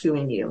and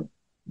rescuing you.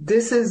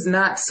 This is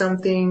not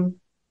something,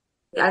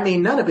 I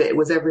mean, none of it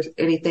was ever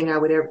anything I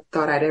would ever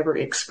thought I'd ever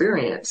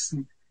experience,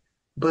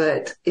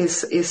 but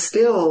it's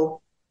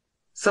still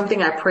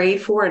something I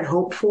prayed for and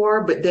hoped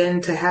for, but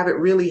then to have it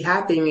really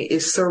happen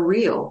is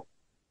surreal.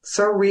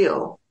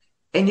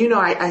 And, you know,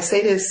 I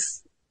say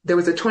this, there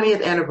was a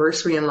 20th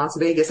anniversary in Las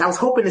Vegas. I was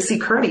hoping to see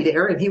Curney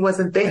there and he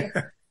wasn't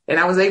there. And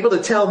I was able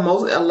to tell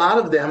a lot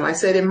of them, I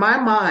said, in my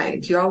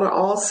mind, y'all are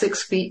all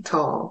 6 feet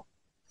tall.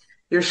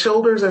 Your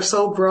shoulders are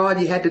so broad,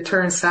 you had to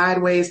turn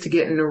sideways to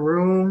get in the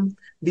room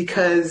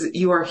because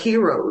you are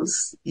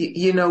heroes.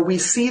 You know, we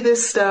see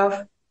this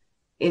stuff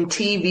in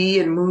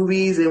TV and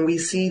movies and we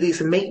see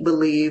these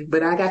make-believe,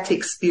 but I got to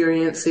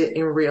experience it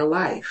in real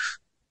life.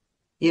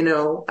 You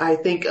know, I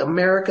think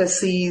America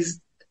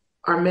sees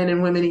our men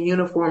and women in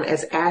uniform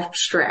as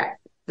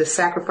abstract, the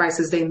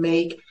sacrifices they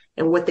make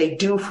and what they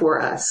do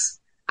for us.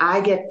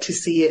 I get to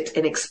see it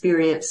and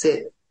experience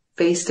it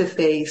face to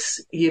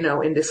face, you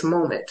know, in this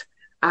moment.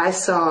 I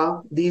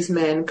saw these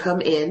men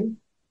come in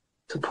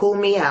to pull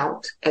me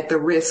out at the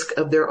risk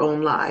of their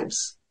own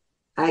lives.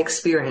 I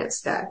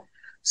experienced that.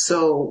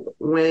 So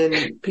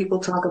when people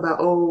talk about,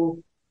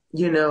 oh,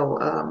 you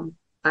know,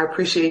 I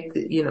appreciate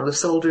the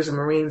soldiers and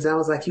Marines, I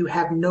was like, you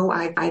have no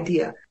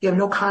idea. You have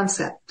no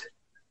concept.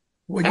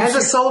 As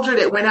a soldier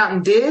that went out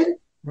and did,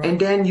 right. And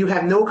then you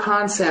have no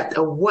concept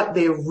of what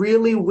they're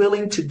really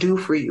willing to do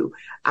for you.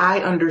 I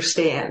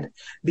understand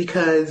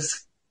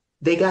because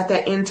they got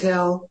that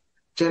intel.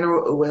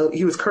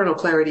 He was Colonel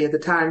Clarity at the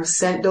time,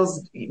 sent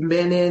those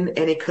men in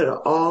and it could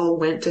have all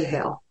went to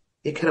hell.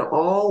 It could have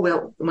all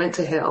went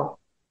to hell.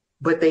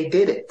 But they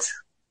did it.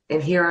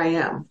 And here I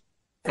am.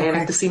 Okay. And I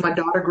have to see my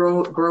daughter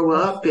grow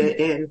up and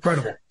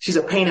incredible. She's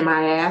a pain in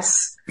my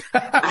ass.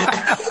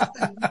 I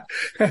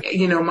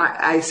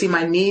see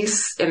my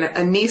niece and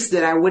a niece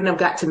that I wouldn't have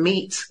got to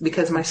meet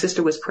because my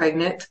sister was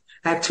pregnant.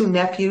 I have 2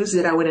 nephews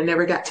that I would have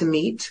never got to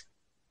meet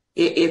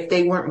if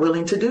they weren't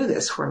willing to do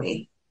this for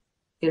me,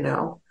 you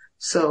know?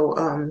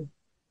 So,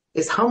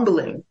 it's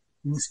humbling.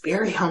 It's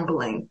very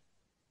humbling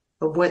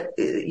of what,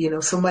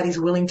 somebody's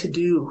willing to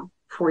do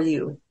for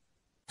you.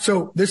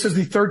 So this is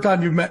the 3rd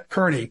time you've met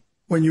Curney.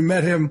 When you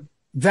met him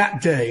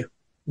that day,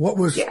 what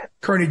was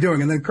Curney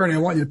doing? And then Curney, I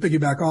want you to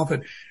piggyback off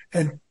it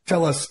and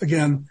tell us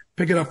again,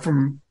 pick it up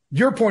from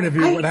your point of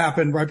view, what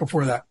happened right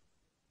before that.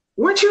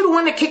 Weren't you the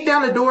one that kicked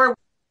down the door?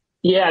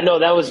 Yeah, no,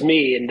 that was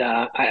me. And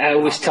I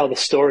always tell the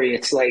story.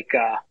 It's like,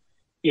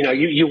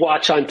 you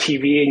watch on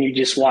TV and you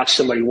just watch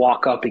somebody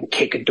walk up and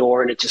kick a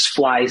door and it just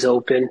flies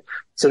open.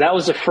 So that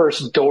was the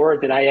first door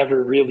that I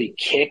ever really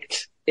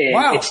kicked. And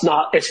wow. It's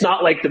not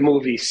like the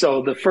movie.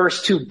 So the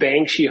first 2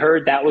 bangs she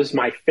heard, that was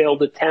my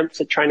failed attempts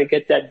at trying to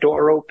get that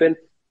door open.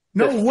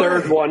 The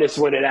third one is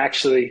when it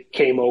actually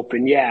came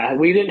open. Yeah,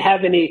 we didn't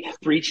have any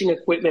breaching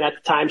equipment at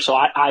the time, so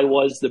I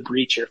was the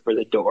breacher for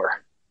the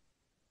door.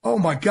 Oh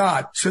my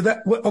God. So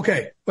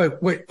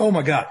wait. Oh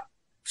my God.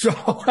 So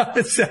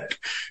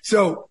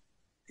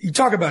you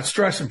talk about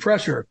stress and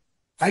pressure.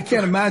 I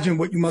can't imagine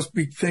what you must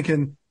be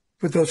thinking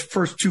with those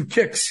first 2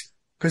 kicks,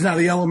 because now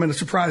the element of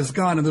surprise is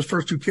gone and those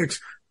first 2 kicks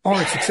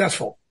aren't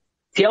successful.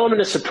 The element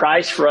of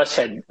surprise for us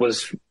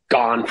was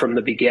gone from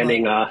the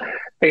beginning.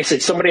 Like I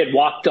said, somebody had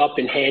walked up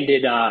and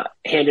handed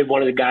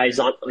one of the guys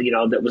on,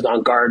 that was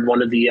on guard,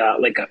 one of the,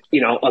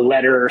 a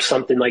letter or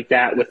something like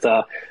that with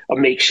a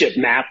makeshift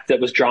map that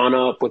was drawn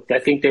up with, I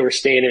think they were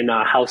staying in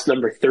house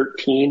number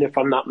 13, if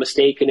I'm not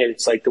mistaken. And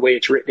it's like the way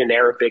it's written in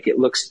Arabic, it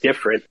looks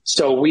different.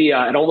 So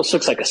it almost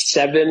looks like a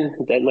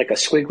 7, then like a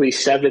squiggly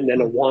 7,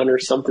 then a 1 or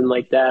something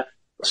like that.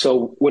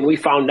 So when we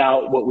found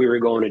out what we were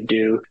going to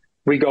do,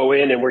 we go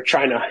in and we're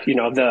trying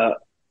to,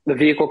 the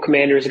vehicle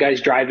commanders, the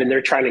guys driving,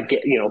 they're trying to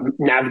get,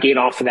 navigate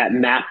off of that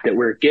map that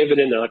we're given.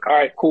 And they're like, all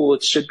right, cool.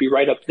 It should be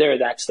right up there.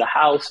 That's the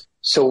house.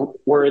 So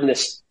we're in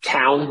this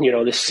town,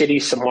 the city,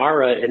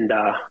 Samara, and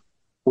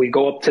we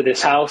go up to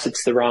this house.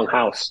 It's the wrong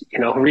house,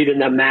 reading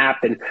the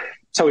map. And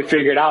so we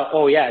figured out,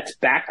 oh yeah, it's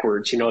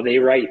backwards. They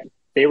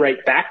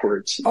write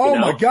backwards. Oh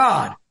my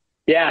God.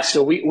 Yeah.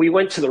 So we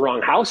went to the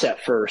wrong house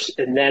at first.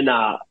 And then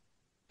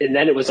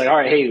it was like, all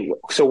right, hey,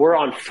 so we're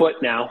on foot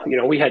now.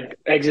 We had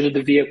exited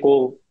the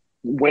vehicle,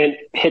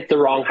 hit the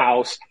wrong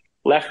house,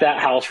 left that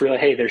house,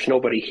 realized, hey, there's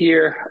nobody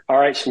here. All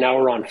right, so now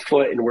we're on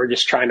foot and we're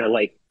just trying to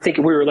I think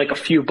we were like a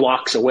few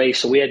blocks away,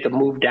 so we had to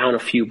move down a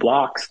few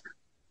blocks.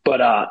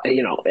 But,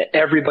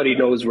 everybody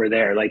knows we're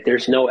there. Like,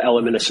 there's no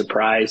element of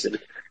surprise. And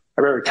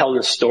I remember telling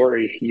a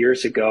story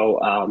years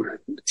ago.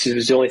 It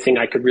was the only thing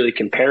I could really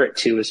compare it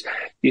to is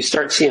you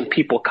start seeing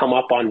people come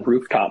up on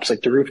rooftops.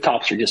 Like, the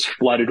rooftops are just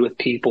flooded with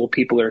people.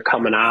 People are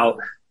coming out.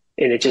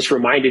 And it just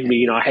reminded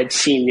me, I had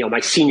seen, my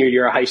senior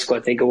year of high school,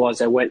 I think it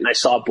was, I went and I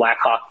saw Black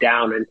Hawk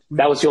Down. And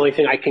that was the only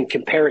thing I can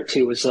compare it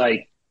to was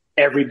like,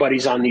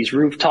 everybody's on these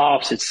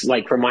rooftops. It's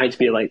like, reminds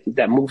me of like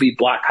that movie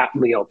Black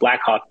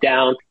Hawk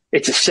Down.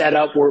 It's a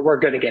setup. We're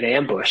going to get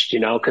ambushed,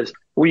 because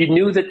we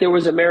knew that there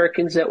was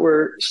Americans that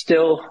were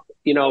still,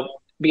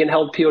 being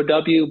held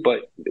POW,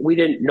 but we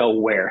didn't know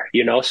where,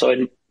 So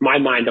in my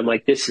mind, I'm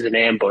like, this is an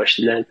ambush.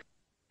 And then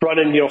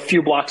running, a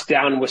few blocks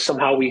down was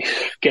somehow we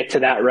get to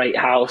that right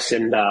house.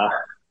 And, I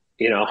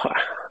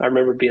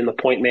remember being the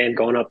point man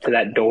going up to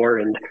that door.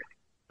 And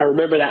I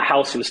remember that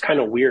house, it was kind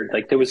of weird.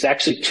 Like there was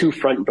actually 2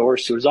 front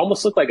doors. So it was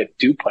almost looked like a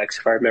duplex,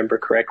 if I remember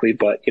correctly,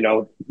 but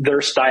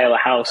their style of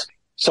house.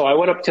 So I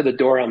went up to the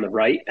door on the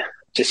right,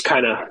 just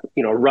kind of,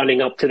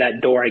 running up to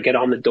that door. I get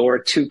on the door,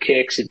 2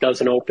 kicks. It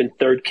doesn't open.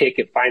 3rd kick,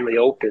 it finally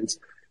opens.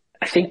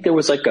 I think there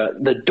was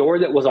the door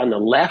that was on the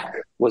left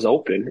was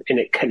open and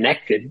it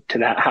connected to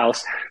that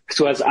house.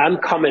 So as I'm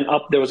coming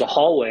up, there was a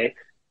hallway.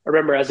 I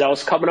remember as I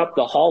was coming up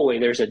the hallway,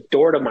 there's a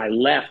door to my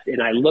left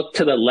and I looked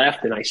to the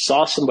left and I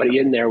saw somebody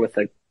in there with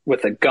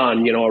a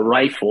gun, a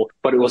rifle,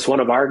 but it was one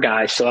of our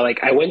guys. So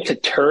I went to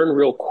turn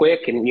real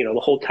quick and,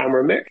 the whole time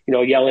we're,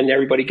 yelling to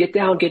everybody, get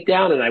down.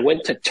 And I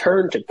went to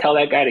turn to tell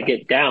that guy to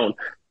get down,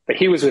 but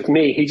he was with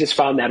me. He just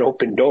found that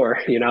open door,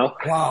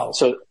 Wow.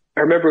 So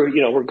I remember,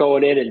 we're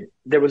going in and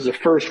there was the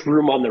first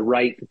room on the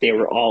right that they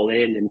were all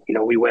in.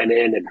 And, we went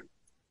in and,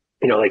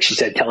 like she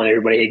said, telling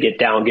everybody, hey, get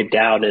down.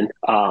 And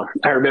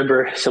I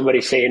remember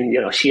somebody saying,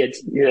 she had,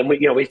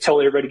 we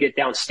told everybody to get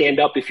down, stand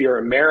up if you're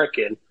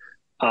American.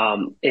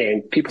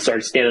 And people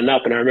started standing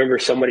up. And I remember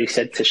somebody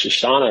said to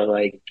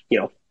Shoshana,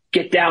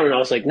 get down. And I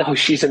was like, no,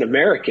 she's an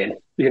American,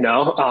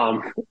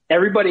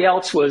 everybody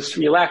else was,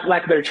 lack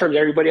of better terms,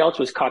 everybody else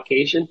was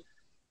Caucasian.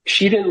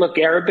 She didn't look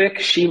Arabic.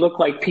 She looked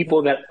like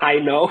people that I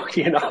know,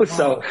 Wow.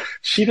 So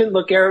she didn't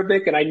look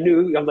Arabic. And I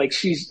knew,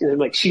 she's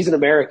an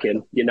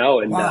American,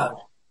 and,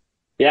 wow.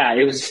 Yeah,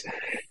 it was,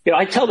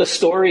 I tell the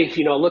story,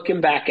 looking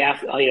back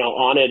after,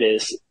 on it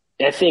is,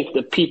 I think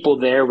the people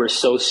there were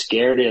so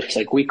scared. It's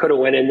like we could have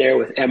went in there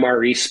with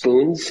MRE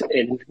spoons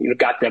and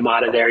got them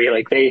out of there.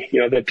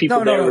 The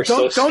people there were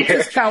so scared. Don't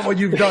discount what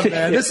you've done,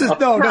 man. This is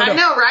no. I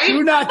know, right?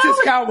 Do not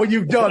discount what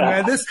you've done,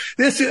 man. This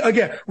is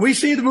again. We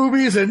see the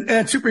movies and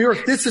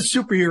superheroes. This is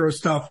superhero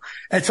stuff,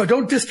 and so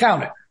don't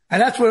discount it.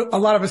 And that's what a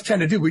lot of us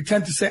tend to do. We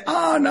tend to say,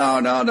 "Oh,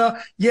 no,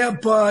 yeah,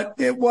 but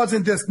it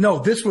wasn't this." No,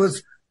 this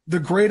was the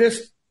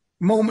greatest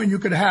moment you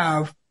could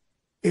have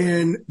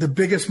in the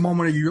biggest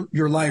moment of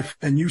your life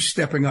and you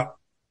stepping up.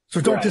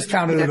 So don't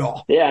discount it at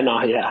all. Yeah,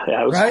 no, yeah.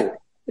 It was right?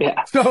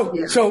 Cool.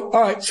 Yeah. So,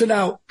 all right. So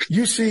now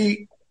you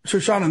see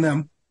Shoshana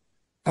and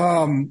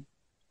them.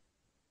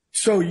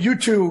 So you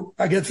two,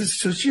 I guess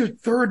this is your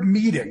 3rd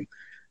meeting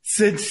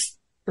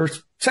or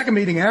 2nd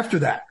meeting after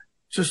that.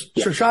 Just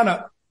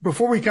Shoshana,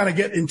 before we kind of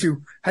get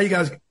into how you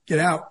guys get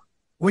out,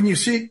 when you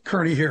see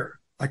Curney here,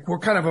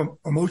 what kind of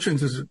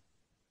emotions does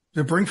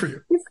it bring for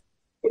you?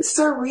 It's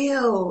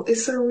surreal.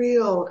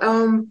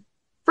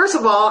 First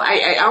of all,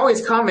 I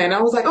always comment,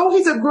 I was like, oh,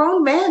 he's a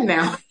grown man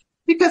now.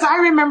 Because I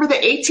remember the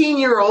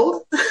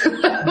 18-year-old.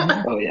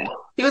 Oh, yeah.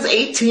 He was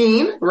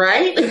 18,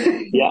 right?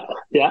 Yeah.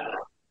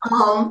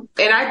 And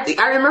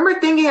I remember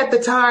thinking at the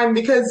time,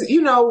 because,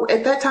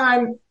 at that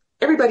time,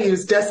 everybody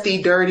was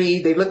dusty,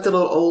 dirty. They looked a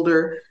little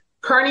older.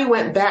 Curney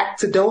went back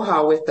to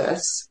Doha with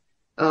us.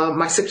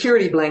 My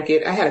security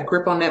blanket, I had a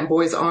grip on that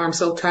boy's arm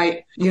so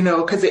tight,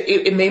 cause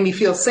it made me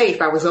feel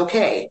safe. I was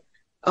okay.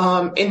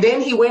 And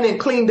then he went and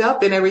cleaned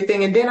up and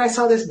everything. And then I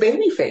saw this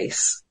baby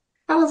face.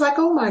 I was like,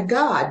 oh my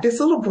God,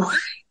 this little boy.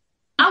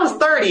 I was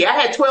 30. I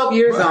had 12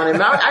 years on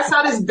him. I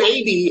saw this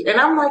baby and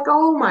I'm like,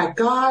 oh my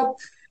God.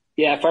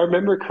 Yeah, if I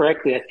remember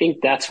correctly, I think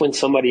that's when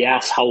somebody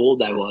asked how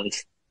old I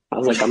was. I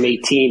was like, I'm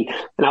 18.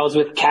 And I was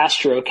with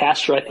Castro.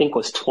 Castro, I think,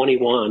 was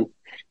 21,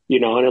 and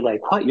they're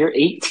like, what, you're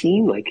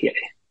 18? Like,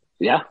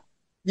 yeah.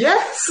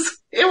 Yes.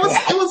 It was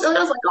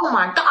like, oh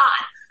my God.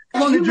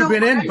 How long had you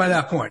been in by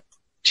that point?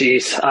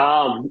 Jeez.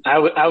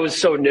 I was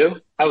so new.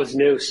 I was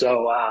new.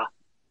 So,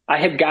 I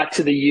had got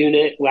to the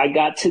unit. I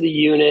got to the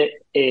unit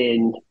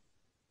in,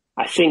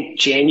 I think,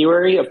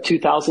 January of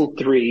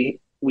 2003.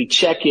 We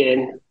check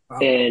in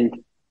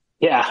and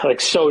like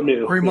so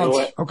new. 3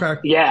 months. Okay.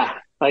 Yeah.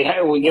 Like,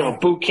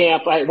 boot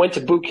camp. I went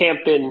to boot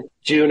camp in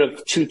June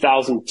of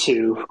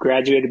 2002,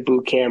 graduated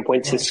boot camp,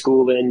 went to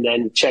school and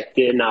then checked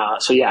in. I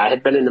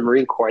had been in the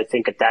Marine Corps, I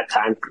think at that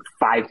time for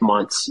 5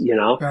 months,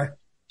 Okay.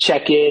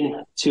 Check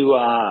in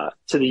to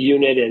the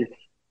unit. And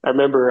I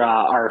remember,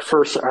 our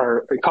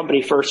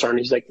company first sergeant,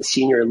 he's like the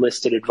senior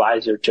enlisted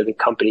advisor to the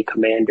company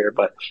commander,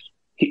 but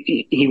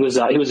he was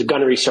a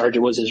gunnery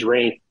sergeant was his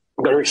rank.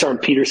 Gunnery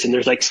Sergeant Peterson,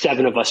 there's like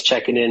 7 of us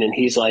checking in and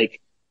he's like,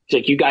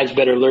 you guys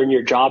better learn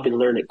your job and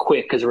learn it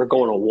quick because we're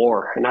going to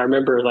war. And I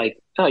remember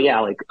like, oh yeah,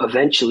 like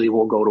eventually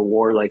we'll go to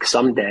war like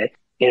someday.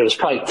 And it was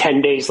probably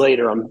 10 days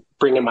later, I'm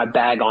bringing my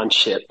bag on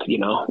ship,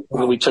 Wow.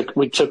 We took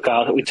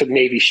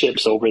Navy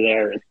ships over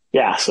there. And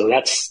yeah, so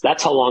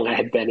that's how long I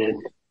had been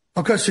in.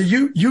 Okay. So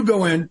you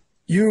go in,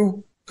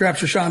 you grab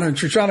Shoshana and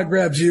Shoshana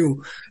grabs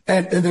you.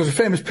 And there's a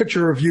famous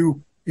picture of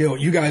you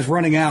guys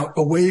running out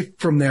away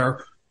from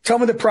there. Tell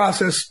me the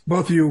process,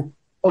 both of you.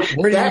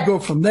 Where do you go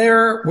from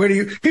there?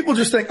 People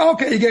just think,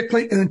 okay, you get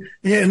clean. And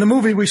in the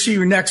movie, we see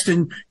you next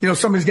and,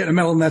 somebody's getting a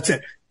medal and that's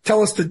it.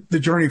 Tell us the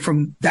journey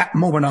from that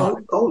moment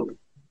on.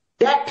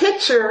 That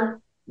picture,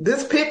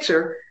 this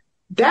picture,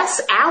 that's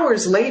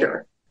hours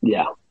later.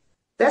 Yeah.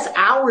 That's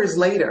hours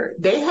later.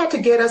 They had to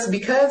get us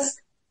because,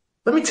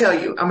 let me tell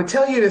you, I'm going to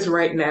tell you this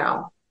right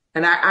now.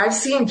 And I've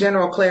seen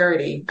General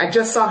Clarity. I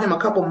just saw him a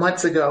couple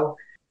months ago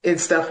and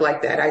stuff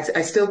like that.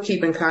 I still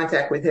keep in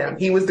contact with him.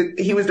 He was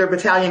their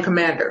battalion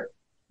commander.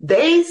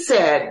 They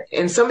said,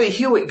 and some of the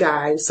Hewitt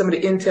guys, some of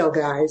the intel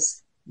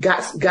guys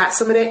got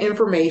some of that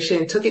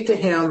information, took it to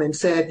him and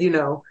said,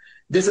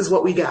 this is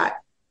what we got.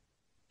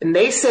 And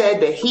they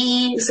said that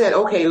he said,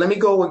 okay, let me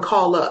go and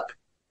call up.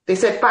 They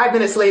said 5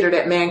 minutes later,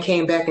 that man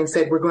came back and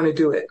said, we're going to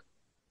do it.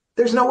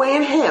 There's no way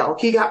in hell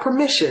he got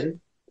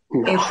permission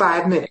in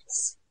 5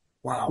 minutes.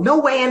 Wow. No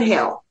way in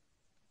hell.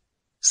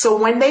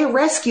 So when they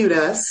rescued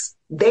us,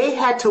 they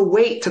had to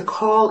wait to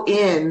call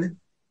in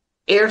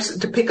air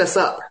to pick us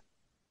up.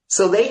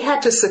 So they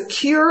had to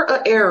secure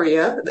the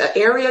area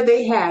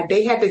they had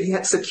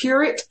to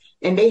secure it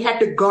and they had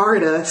to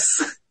guard us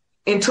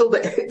until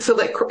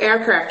the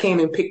aircraft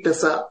came and picked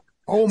us up.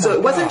 Oh my So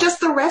it wasn't God.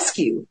 just the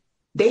rescue.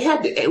 They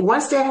had to,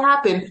 once that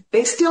happened,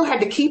 they still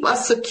had to keep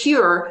us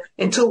secure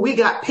until we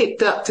got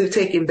picked up to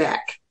take him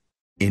back.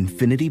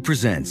 Infinity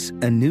presents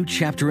a new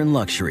chapter in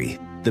luxury,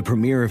 the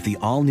premiere of the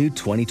all-new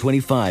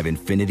 2025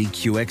 Infinity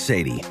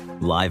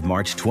QX80, live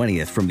March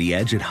 20th from the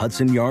Edge at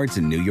Hudson Yards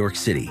in New York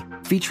City,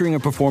 featuring a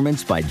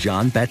performance by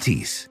John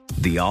Batiste.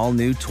 The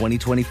all-new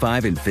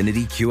 2025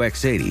 Infinity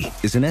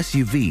QX80 is an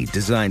SUV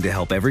designed to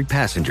help every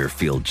passenger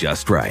feel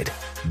just right.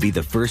 Be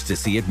the first to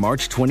see it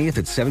March 20th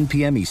at 7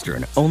 p.m.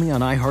 Eastern, only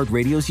on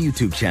iHeartRadio's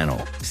YouTube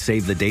channel.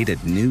 Save the date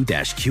at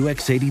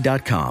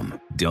new-QX80.com.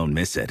 Don't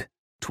miss it.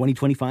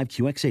 2025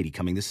 QX80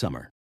 coming this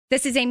summer.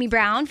 This is Amy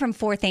Brown from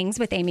 4 Things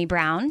with Amy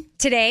Brown.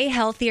 Today,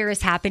 healthier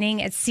is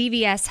happening at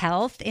CVS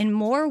Health in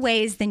more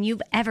ways than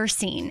you've ever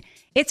seen.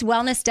 It's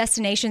wellness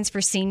destinations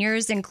for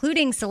seniors,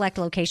 including select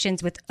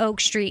locations with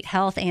Oak Street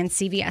Health and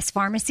CVS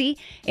Pharmacy.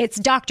 It's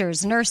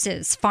doctors,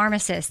 nurses,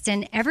 pharmacists,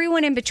 and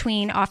everyone in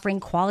between offering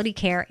quality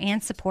care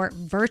and support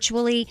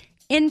virtually,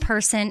 in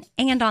person,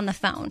 and on the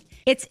phone.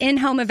 It's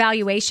in-home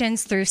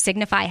evaluations through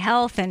Signify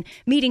Health and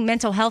meeting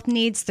mental health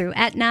needs through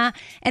Aetna.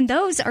 And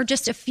those are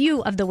just a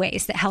few of the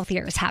ways that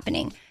healthier is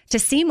happening. To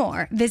see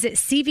more, visit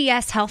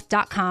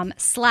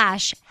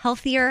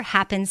cvshealth.com/healthier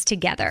happens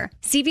together.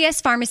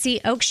 CVS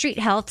Pharmacy, Oak Street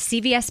Health,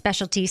 CVS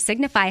Specialty,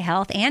 Signify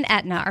Health, and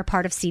Aetna are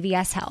part of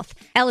CVS Health.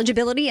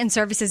 Eligibility and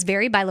services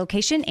vary by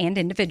location and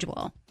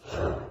individual.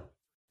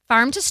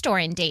 Farm to store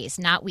in days,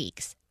 not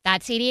weeks.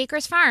 That's 80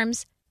 Acres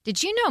Farms.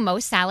 Did you know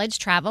most salads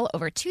travel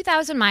over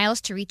 2,000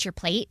 miles to reach your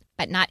plate?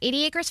 But not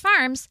 80 Acres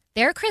Farms.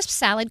 Their crisp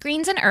salad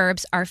greens and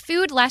herbs are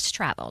food less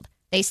traveled.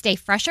 They stay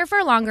fresher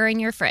for longer in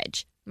your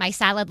fridge. My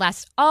salad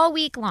lasts all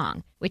week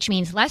long, which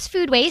means less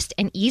food waste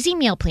and easy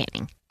meal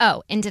planning.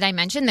 Oh, and did I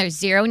mention there's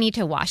zero need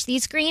to wash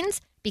these greens?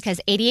 Because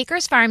 80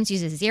 Acres Farms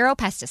uses zero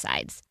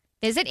pesticides.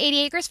 Visit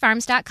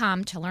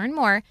 80acresfarms.com to learn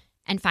more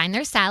and find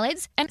their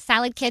salads and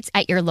salad kits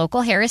at your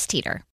local Harris Teeter.